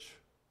church.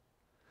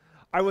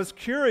 I was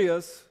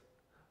curious,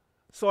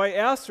 so I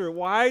asked her,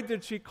 why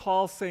did she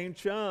call St.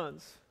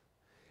 John's?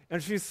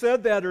 And she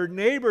said that her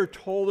neighbor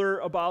told her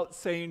about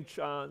St.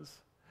 John's.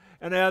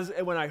 And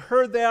when I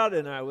heard that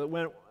and I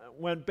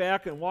went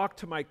back and walked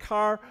to my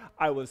car,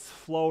 I was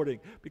floating.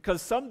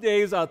 Because some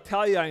days, I'll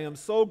tell you, I am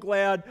so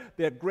glad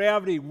that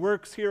gravity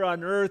works here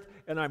on earth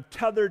and I'm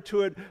tethered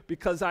to it,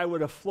 because I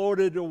would have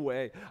floated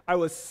away. I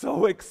was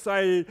so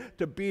excited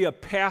to be a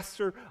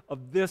pastor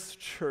of this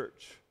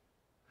church.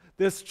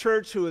 This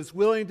church who is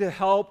willing to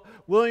help,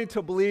 willing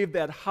to believe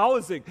that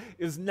housing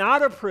is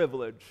not a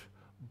privilege,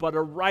 but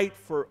a right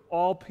for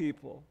all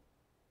people.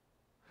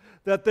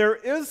 That there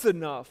is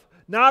enough,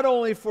 not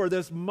only for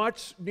this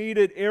much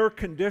needed air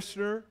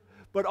conditioner,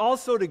 but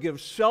also to give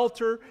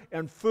shelter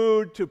and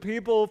food to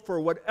people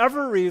for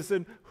whatever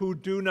reason who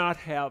do not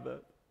have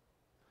it.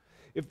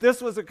 If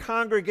this was a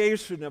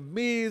congregation of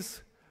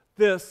me's,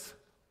 this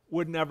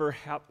would never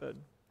happen.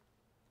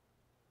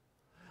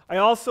 I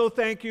also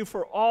thank you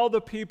for all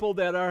the people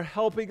that are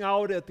helping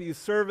out at these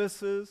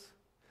services.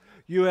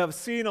 You have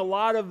seen a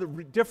lot of the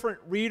different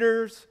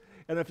readers,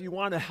 and if you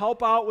want to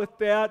help out with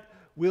that,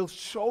 we'll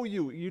show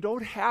you. You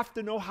don't have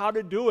to know how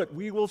to do it.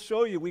 We will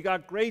show you. We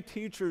got great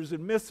teachers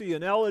in Missy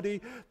and Elodie.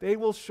 They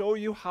will show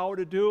you how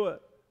to do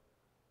it.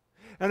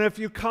 And if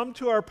you come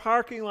to our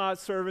parking lot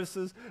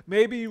services,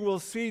 maybe you will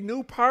see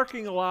new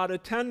parking lot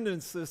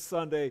attendants this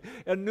Sunday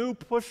and new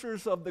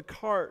pushers of the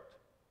cart.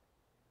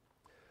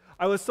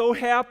 I was so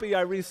happy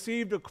I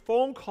received a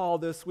phone call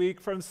this week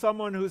from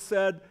someone who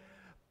said,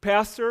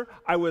 Pastor,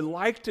 I would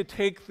like to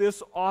take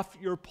this off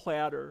your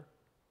platter.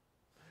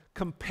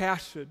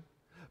 Compassion,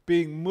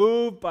 being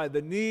moved by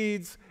the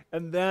needs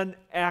and then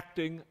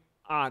acting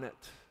on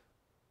it.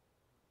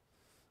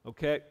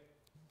 Okay?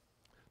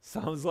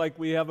 Sounds like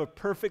we have a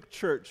perfect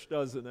church,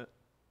 doesn't it?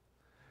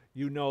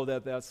 You know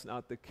that that's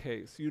not the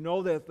case. You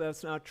know that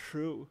that's not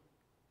true.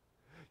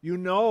 You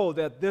know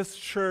that this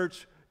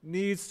church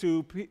needs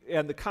to,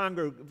 and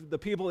the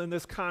people in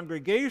this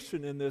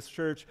congregation in this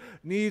church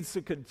needs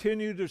to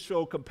continue to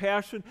show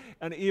compassion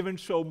and even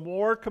show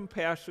more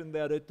compassion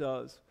than it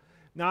does.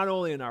 Not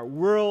only in our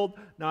world,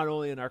 not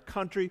only in our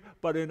country,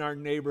 but in our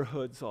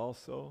neighborhoods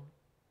also.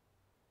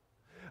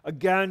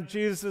 Again,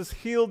 Jesus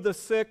healed the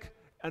sick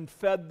and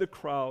fed the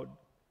crowd.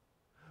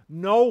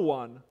 No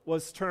one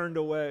was turned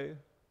away.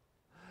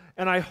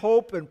 And I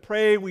hope and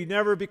pray we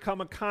never become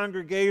a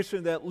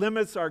congregation that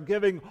limits our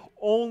giving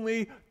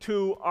only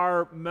to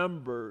our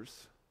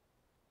members.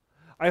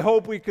 I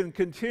hope we can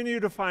continue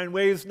to find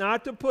ways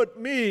not to put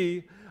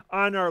me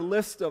on our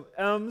list of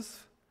M's,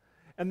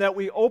 and that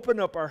we open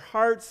up our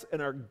hearts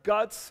and our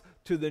guts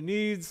to the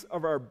needs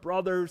of our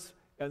brothers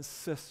and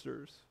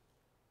sisters.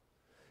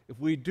 If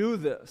we do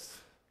this,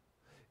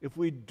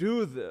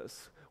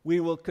 we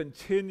will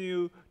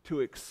continue to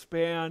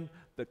expand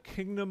the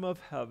kingdom of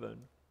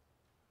heaven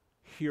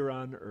here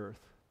on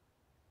earth.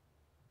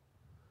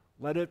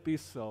 Let it be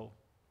so.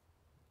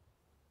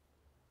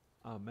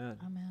 Amen.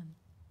 Amen.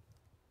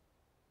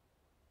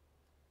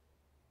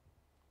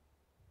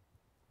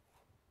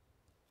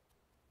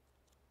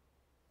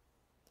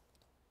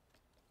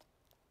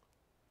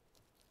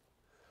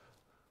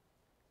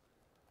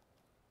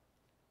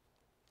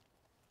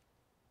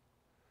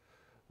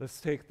 Let's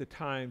take the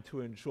time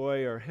to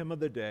enjoy our hymn of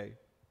the day.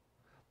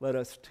 Let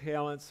us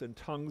talents and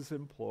tongues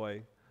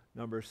employ,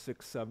 number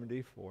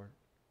 674.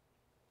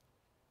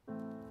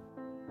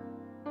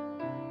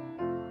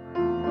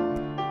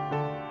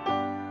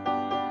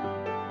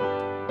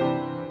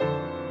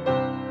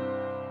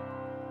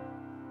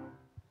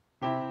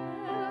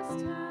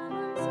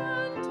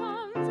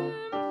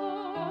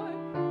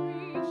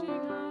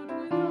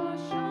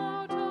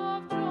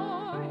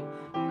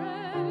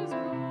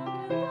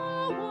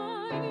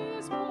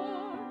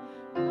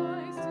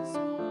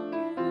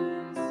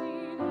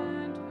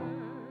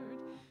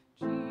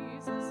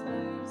 Jesus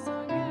lives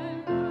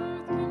again.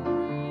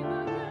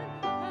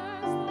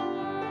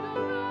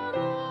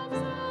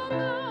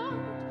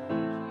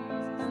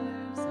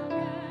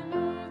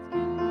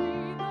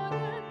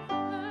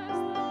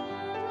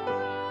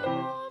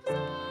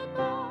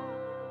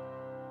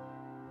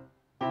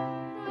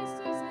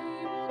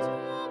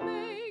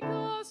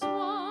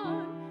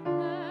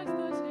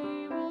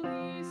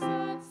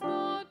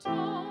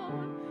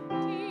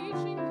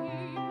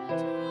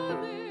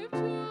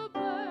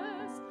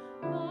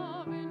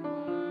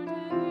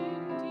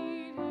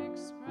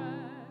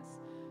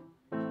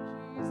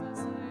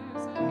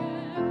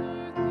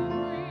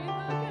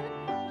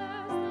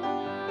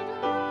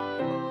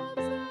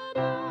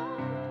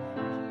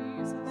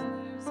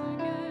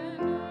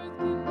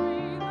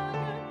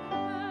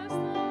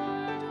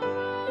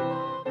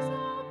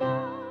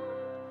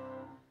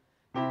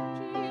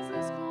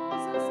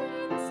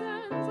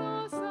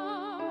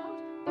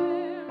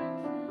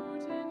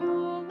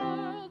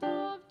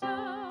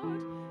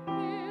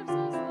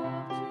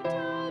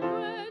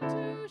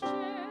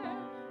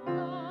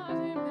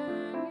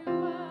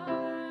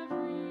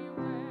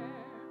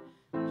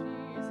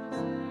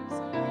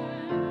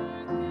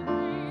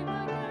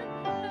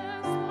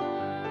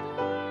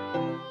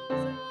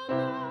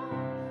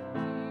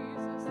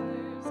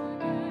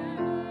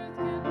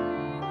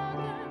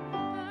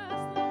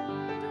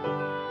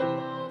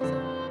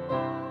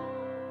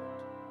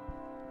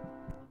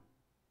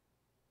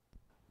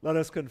 Let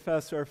us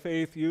confess our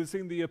faith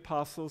using the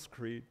Apostles'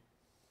 Creed.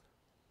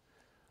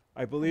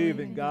 I believe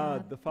in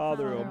God, the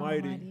Father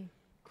Almighty,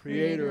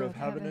 creator of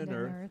heaven and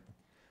earth.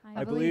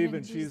 I believe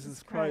in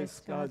Jesus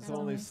Christ, God's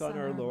only Son,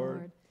 our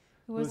Lord,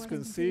 who was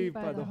conceived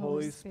by the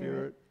Holy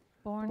Spirit,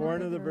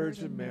 born of the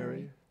Virgin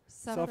Mary,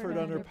 suffered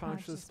under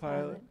Pontius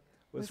Pilate,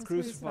 was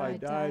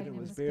crucified, died, and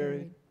was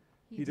buried.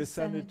 He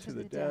descended to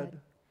the dead.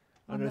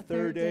 On the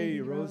third day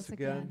he rose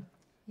again.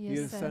 He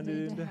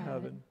ascended into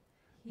heaven.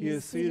 He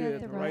is seated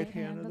at the right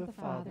hand of the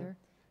Father,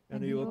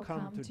 and he will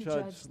come to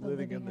judge the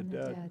living and the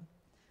dead.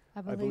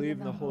 I believe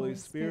in the Holy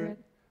Spirit,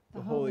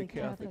 the Holy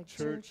Catholic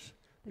Church,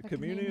 the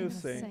communion of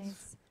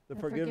saints, the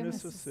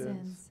forgiveness of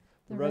sins,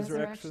 the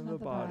resurrection of the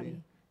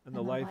body, and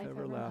the life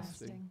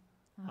everlasting.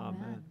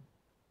 Amen.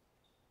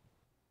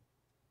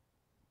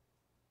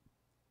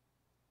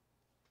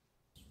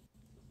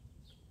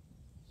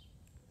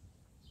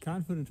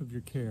 Confident of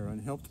your care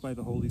and helped by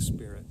the Holy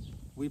Spirit,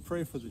 we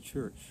pray for the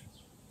Church,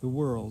 the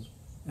world,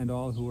 and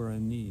all who are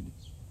in need.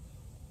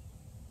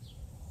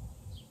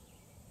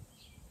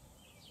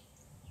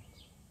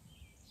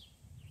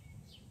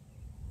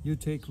 You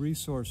take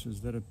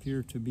resources that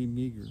appear to be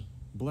meager,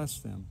 bless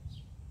them,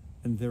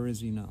 and there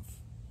is enough.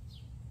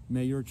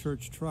 May your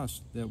church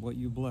trust that what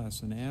you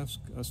bless and ask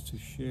us to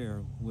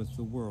share with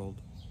the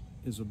world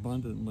is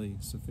abundantly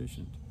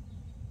sufficient.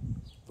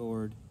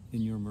 Lord,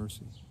 in your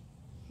mercy,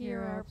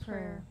 hear our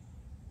prayer.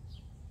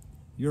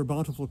 Your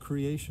bountiful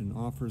creation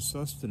offers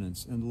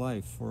sustenance and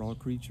life for all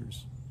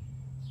creatures.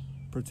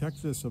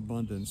 Protect this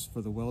abundance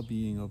for the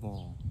well-being of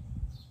all.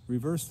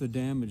 Reverse the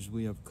damage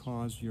we have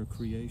caused your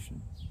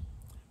creation.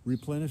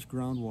 Replenish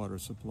groundwater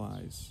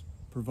supplies.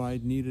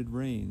 Provide needed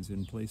rains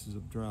in places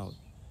of drought.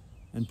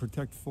 And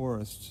protect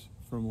forests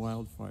from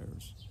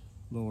wildfires.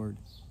 Lord,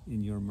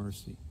 in your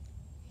mercy,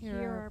 hear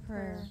our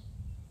prayer.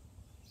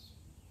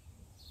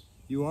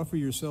 You offer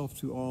yourself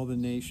to all the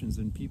nations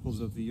and peoples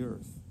of the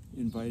earth,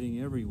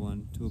 inviting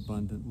everyone to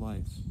abundant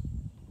life.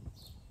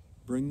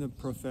 Bring the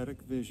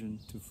prophetic vision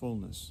to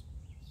fullness,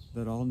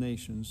 that all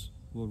nations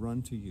will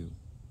run to you,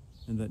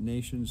 and that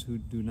nations who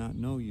do not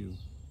know you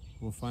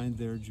will find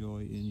their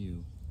joy in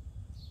you.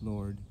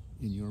 Lord,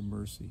 in your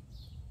mercy,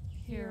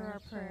 hear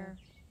our prayer.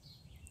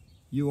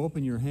 You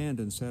open your hand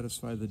and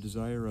satisfy the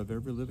desire of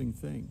every living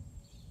thing.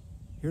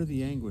 Hear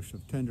the anguish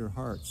of tender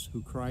hearts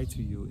who cry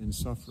to you in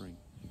suffering,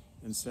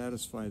 and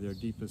satisfy their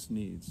deepest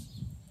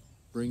needs.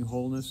 Bring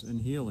wholeness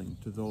and healing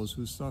to those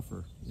who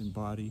suffer in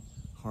body,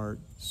 heart,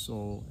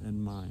 soul,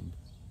 and mind.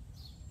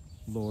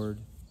 Lord,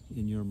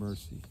 in your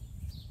mercy,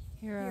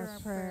 hear our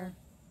prayer.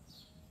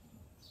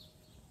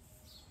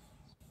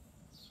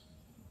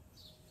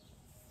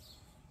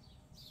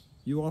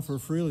 You offer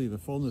freely the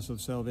fullness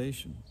of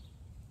salvation.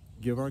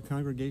 Give our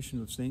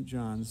congregation of St.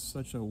 John's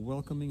such a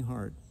welcoming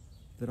heart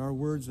that our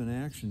words and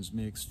actions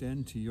may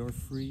extend to your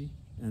free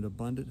and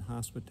abundant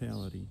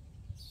hospitality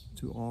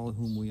to all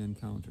whom we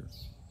encounter.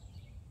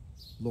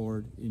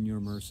 Lord, in your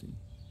mercy,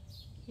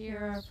 hear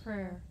our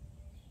prayer.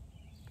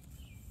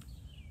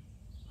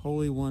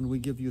 Holy One, we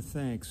give you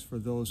thanks for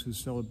those who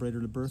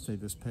celebrated a birthday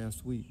this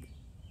past week.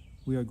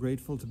 We are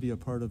grateful to be a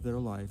part of their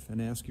life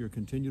and ask your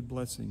continued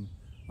blessing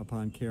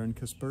upon Karen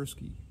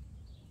Kaspersky,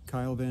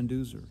 Kyle Van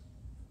Duzer,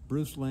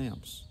 Bruce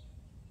Lamps,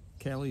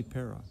 Callie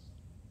Pera,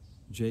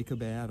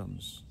 Jacob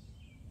Adams,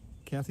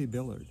 Kathy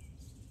Billard,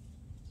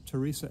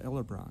 Teresa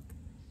Ellerbrock,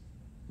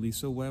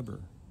 Lisa Weber,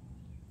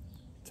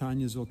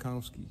 Tanya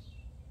Zolkowski,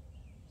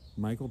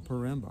 Michael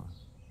Peremba,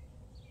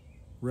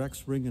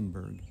 Rex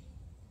Ringenberg,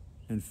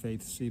 and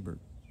Faith Siebert.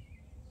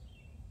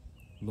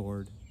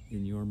 Lord,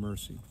 in your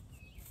mercy,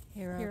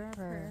 hear our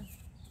prayer.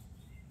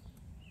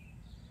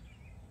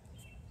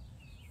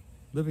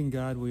 Living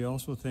God, we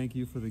also thank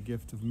you for the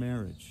gift of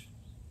marriage.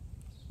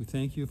 We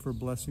thank you for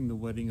blessing the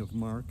wedding of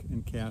Mark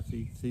and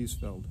Kathy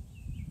Thiesfeld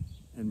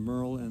and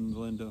Merle and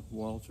Linda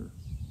Walter.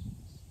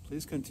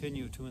 Please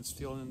continue to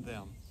instill in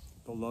them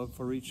the love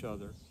for each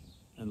other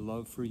and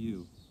love for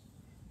you.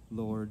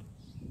 Lord,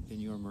 in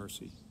your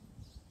mercy,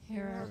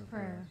 hear our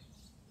prayer.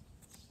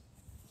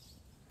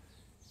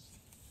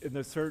 In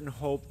the certain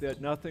hope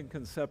that nothing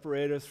can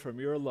separate us from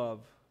your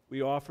love,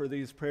 we offer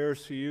these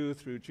prayers to you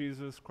through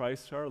Jesus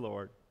Christ our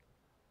Lord.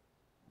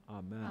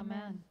 Amen.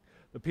 Amen.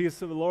 The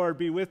peace of the Lord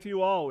be with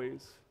you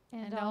always.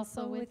 And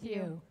also with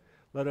you.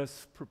 Let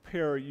us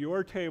prepare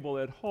your table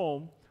at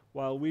home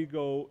while we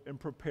go and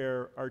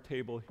prepare our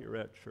table here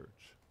at church.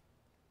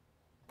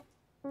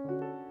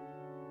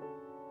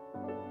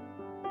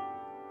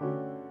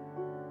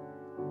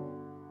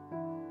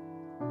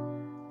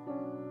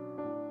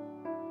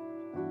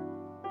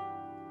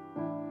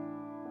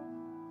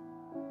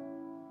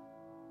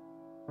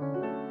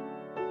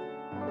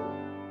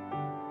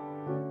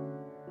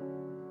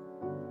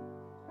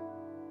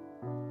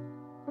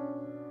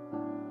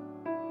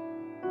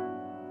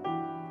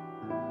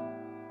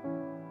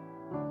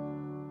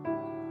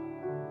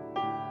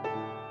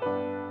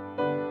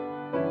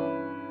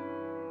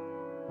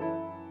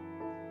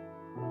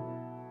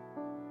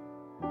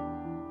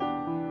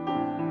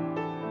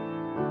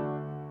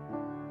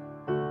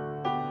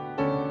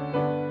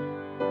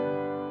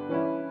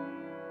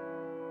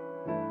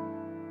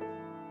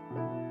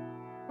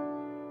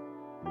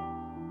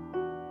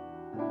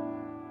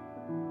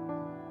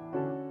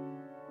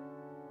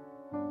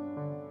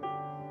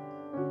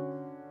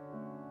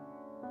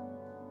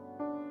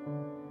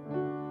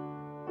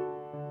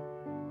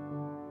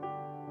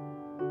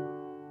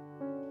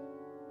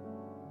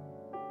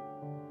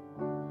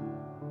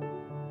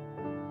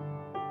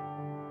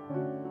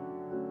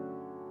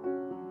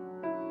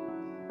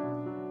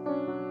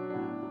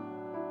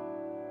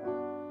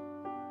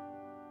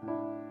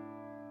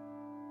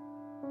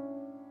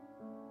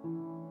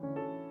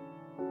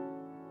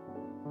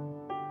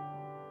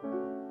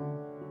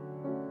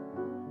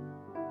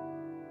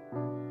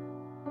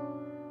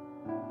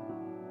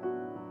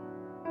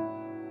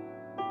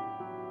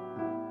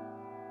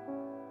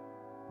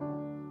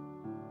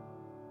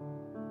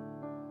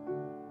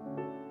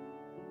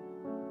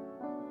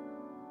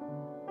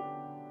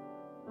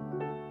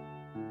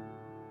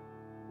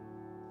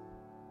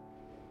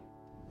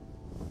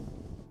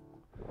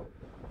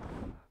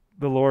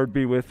 The Lord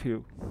be with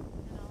you.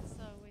 And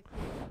also with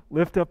you.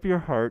 Lift up your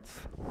hearts.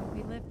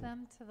 We lift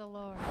them to the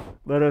Lord.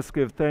 Let us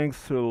give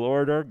thanks to the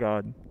Lord our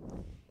God.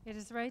 It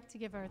is right to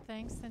give our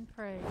thanks and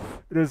praise.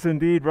 It is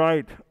indeed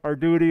right, our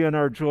duty and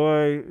our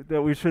joy,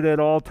 that we should at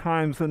all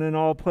times and in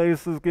all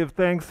places give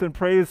thanks and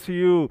praise to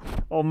you,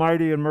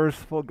 Almighty and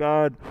merciful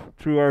God,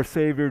 through our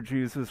Savior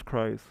Jesus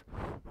Christ,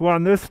 who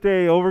on this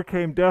day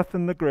overcame death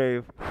and the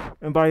grave,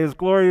 and by his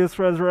glorious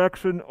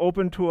resurrection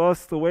opened to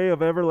us the way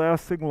of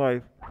everlasting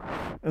life.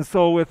 And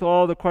so with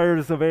all the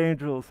choirs of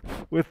angels,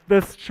 with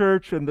this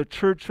church and the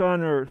church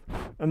on earth,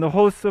 and the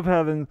hosts of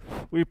heaven,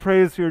 we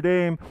praise your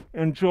name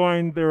and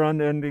join their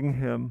unending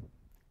hymn.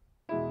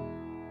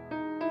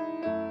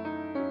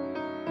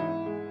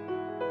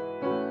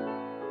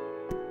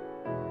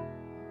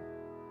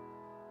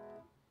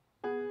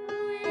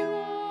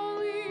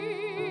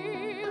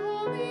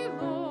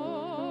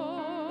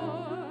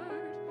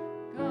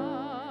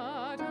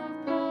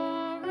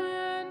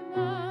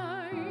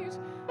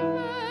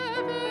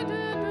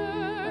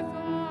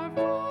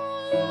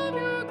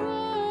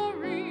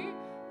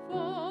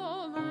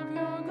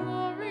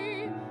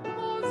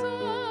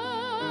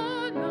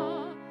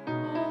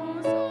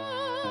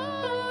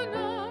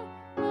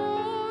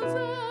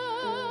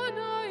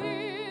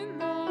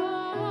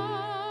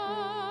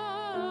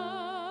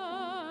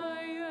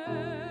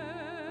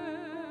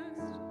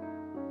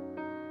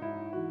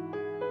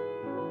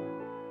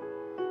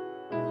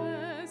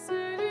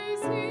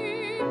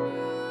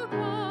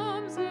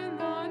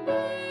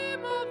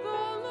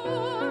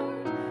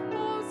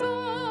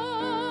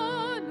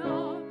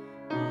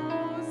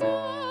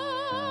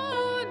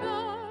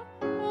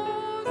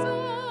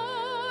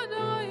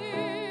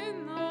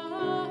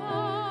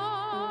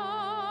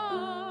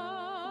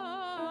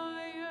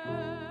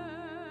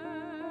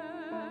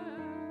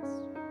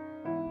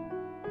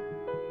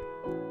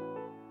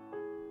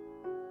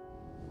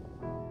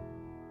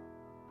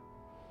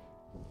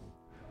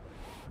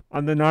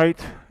 On the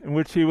night in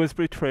which he was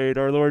betrayed,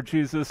 our Lord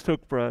Jesus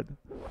took bread.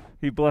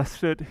 He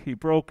blessed it, he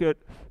broke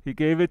it, he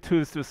gave it to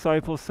his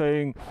disciples,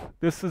 saying,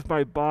 "This is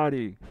my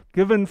body,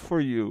 given for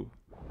you.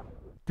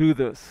 Do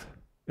this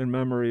in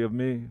memory of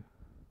me."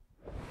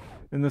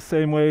 In the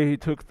same way, he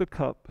took the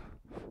cup.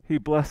 He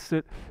blessed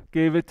it,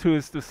 gave it to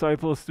his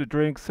disciples to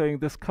drink, saying,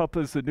 "This cup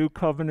is the new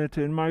covenant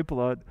in my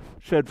blood,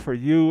 shed for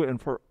you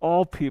and for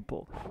all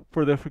people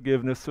for the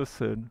forgiveness of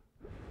sin.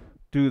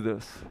 Do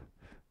this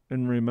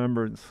in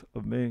remembrance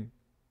of me."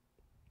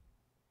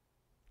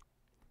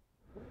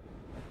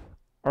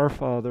 Our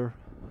Father,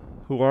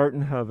 who art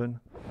in heaven,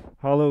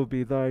 hallowed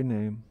be thy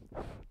name.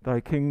 Thy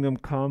kingdom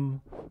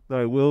come,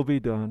 thy will be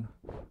done,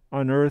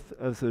 on earth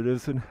as it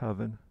is in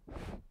heaven.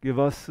 Give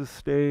us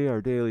this day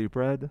our daily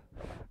bread,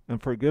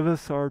 and forgive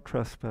us our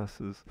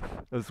trespasses,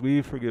 as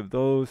we forgive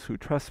those who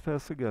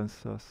trespass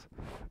against us.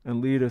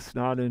 And lead us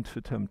not into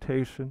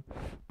temptation,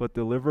 but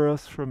deliver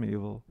us from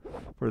evil.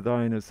 For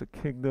thine is the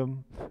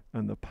kingdom,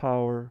 and the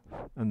power,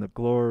 and the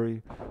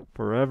glory,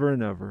 forever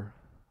and ever.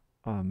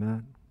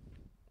 Amen.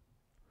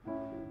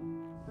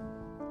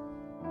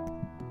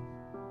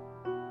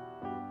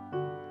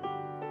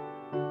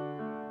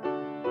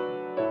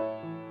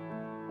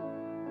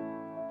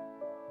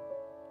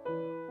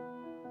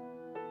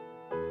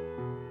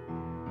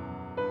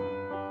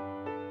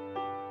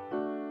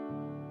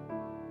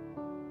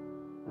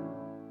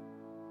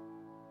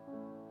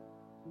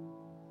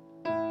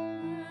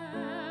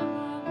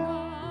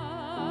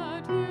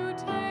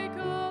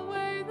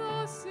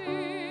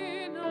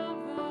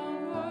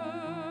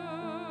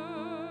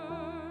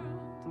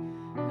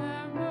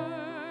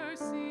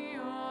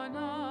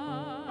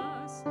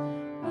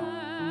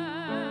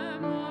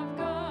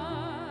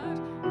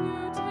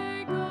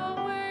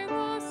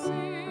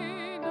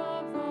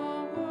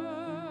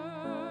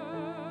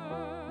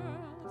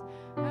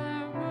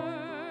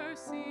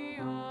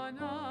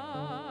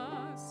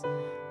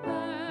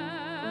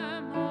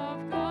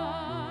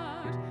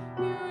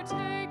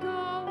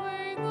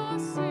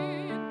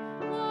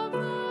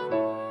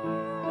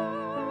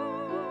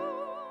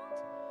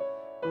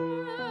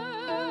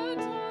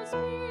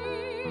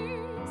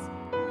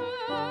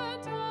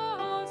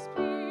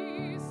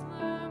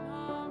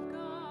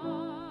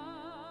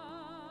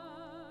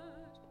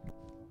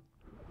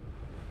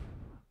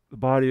 The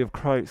body of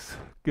Christ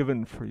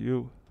given for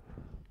you.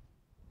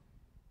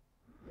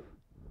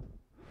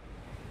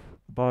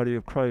 The body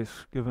of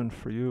Christ given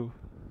for you.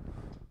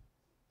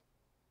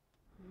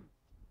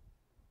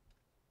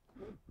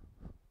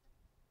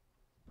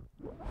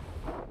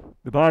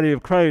 The body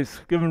of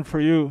Christ given for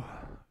you.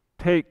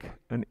 Take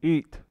and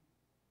eat.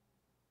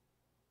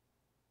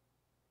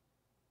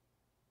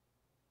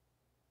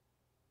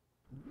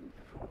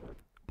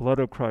 Blood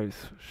of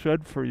Christ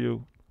shed for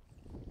you.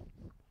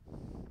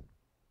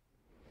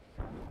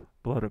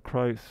 Blood of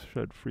Christ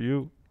shed for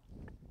you.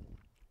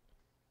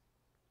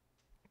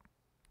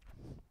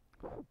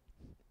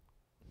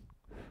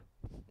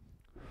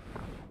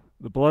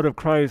 The blood of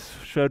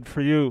Christ shed for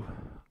you.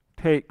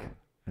 Take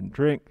and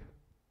drink.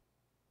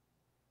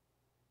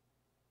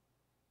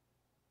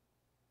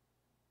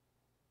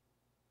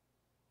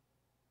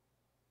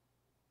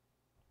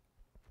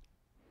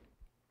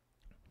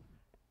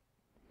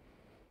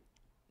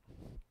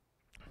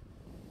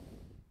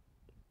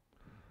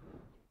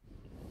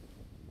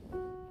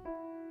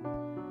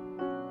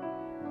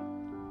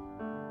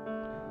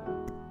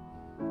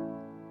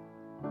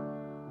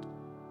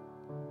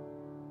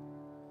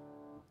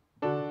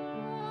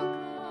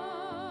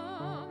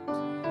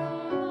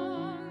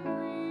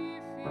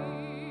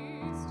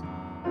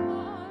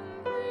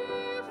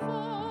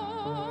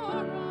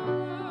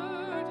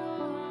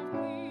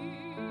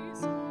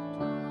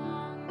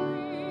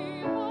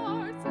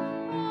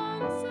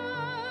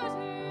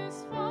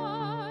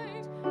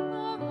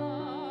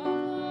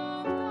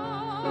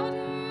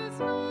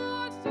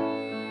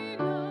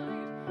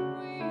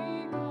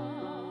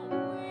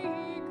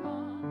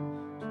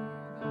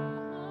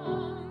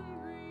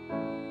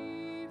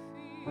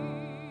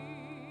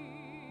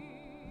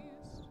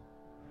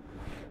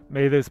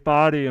 May this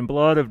body and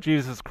blood of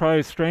Jesus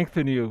Christ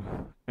strengthen you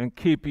and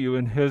keep you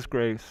in his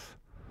grace.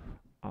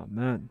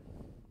 Amen.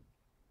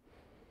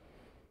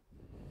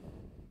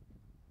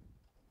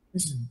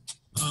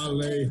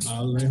 Halle,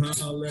 halle,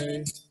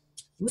 halle.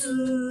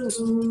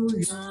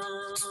 Hallelujah.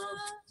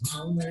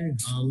 Halle,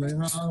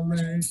 halle,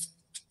 halle.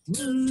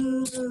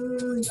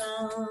 Hallelujah.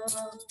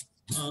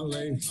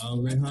 Halle,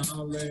 halle,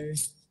 halle.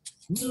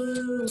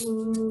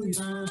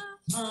 Hallelujah.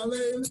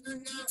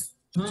 Hallelujah.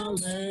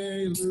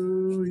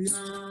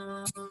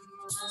 Hallelujah.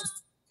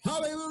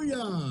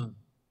 Hallelujah.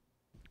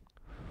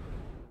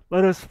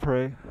 Let us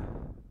pray.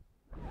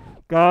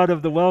 God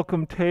of the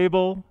welcome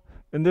table,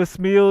 in this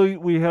meal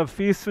we have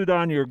feasted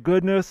on your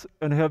goodness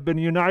and have been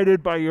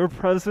united by your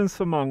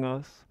presence among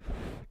us.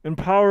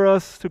 Empower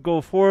us to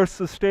go forth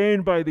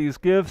sustained by these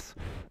gifts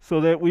so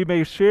that we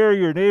may share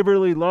your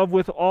neighborly love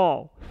with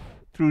all.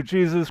 Through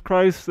Jesus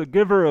Christ, the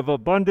giver of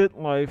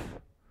abundant life.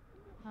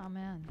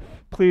 Amen.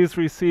 Please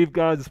receive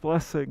God's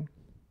blessing.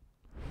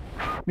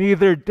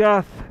 Neither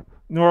death,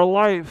 nor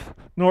life,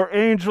 nor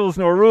angels,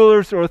 nor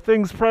rulers, nor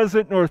things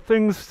present, nor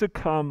things to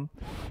come,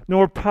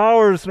 nor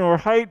powers, nor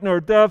height, nor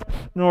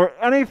depth, nor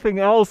anything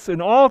else in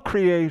all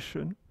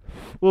creation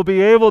will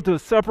be able to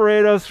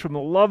separate us from the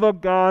love of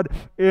God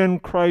in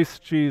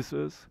Christ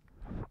Jesus.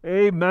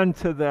 Amen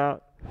to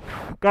that.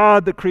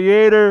 God, the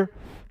Creator,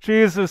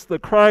 Jesus, the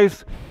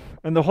Christ,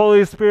 and the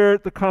Holy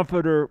Spirit, the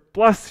Comforter,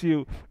 bless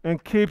you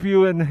and keep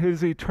you in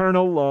his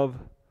eternal love.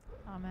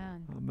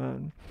 Amen.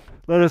 Amen.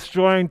 Let us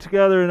join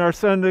together in our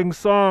sending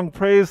song,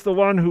 Praise the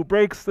One Who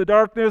Breaks the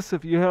Darkness.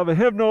 If you have a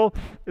hymnal,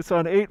 it's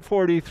on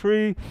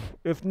 843.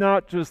 If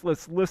not, just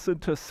let's listen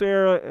to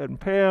Sarah and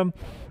Pam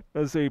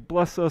as they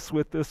bless us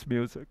with this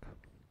music.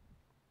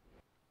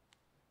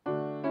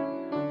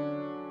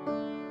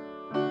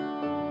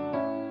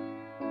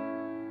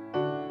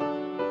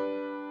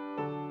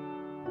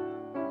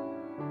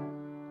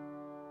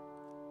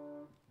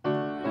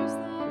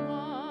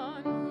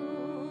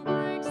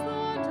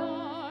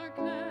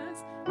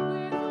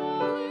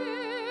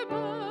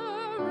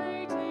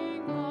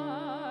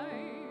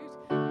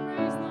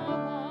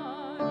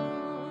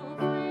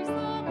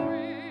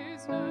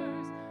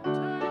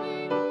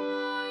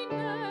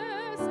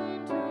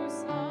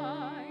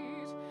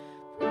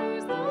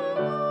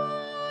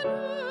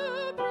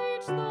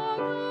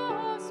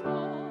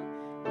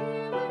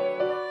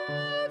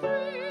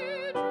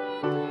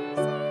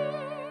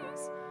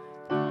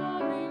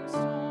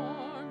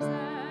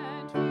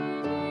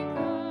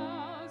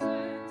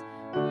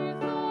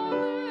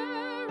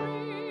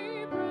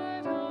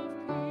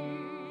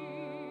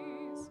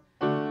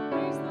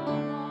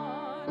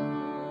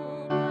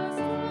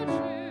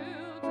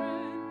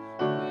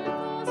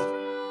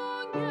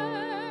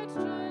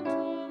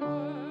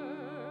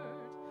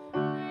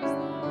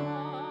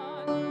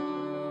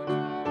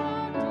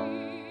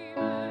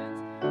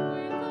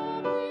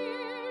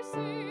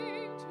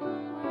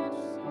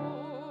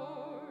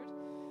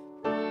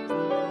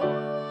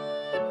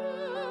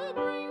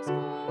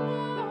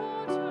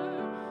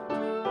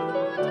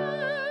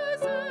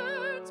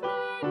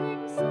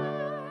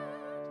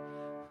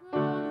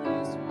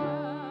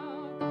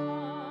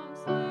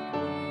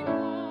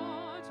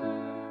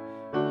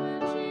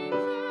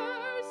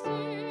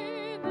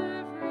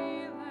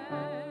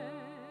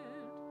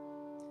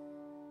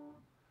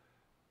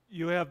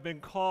 You have been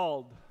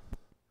called.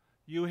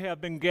 You have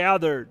been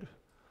gathered.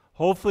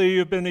 Hopefully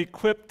you've been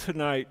equipped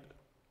tonight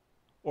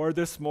or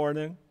this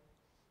morning.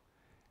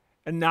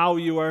 And now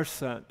you are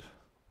sent.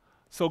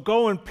 So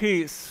go in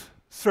peace.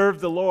 Serve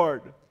the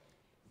Lord.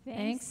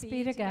 Thanks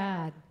be to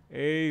God.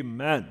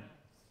 Amen.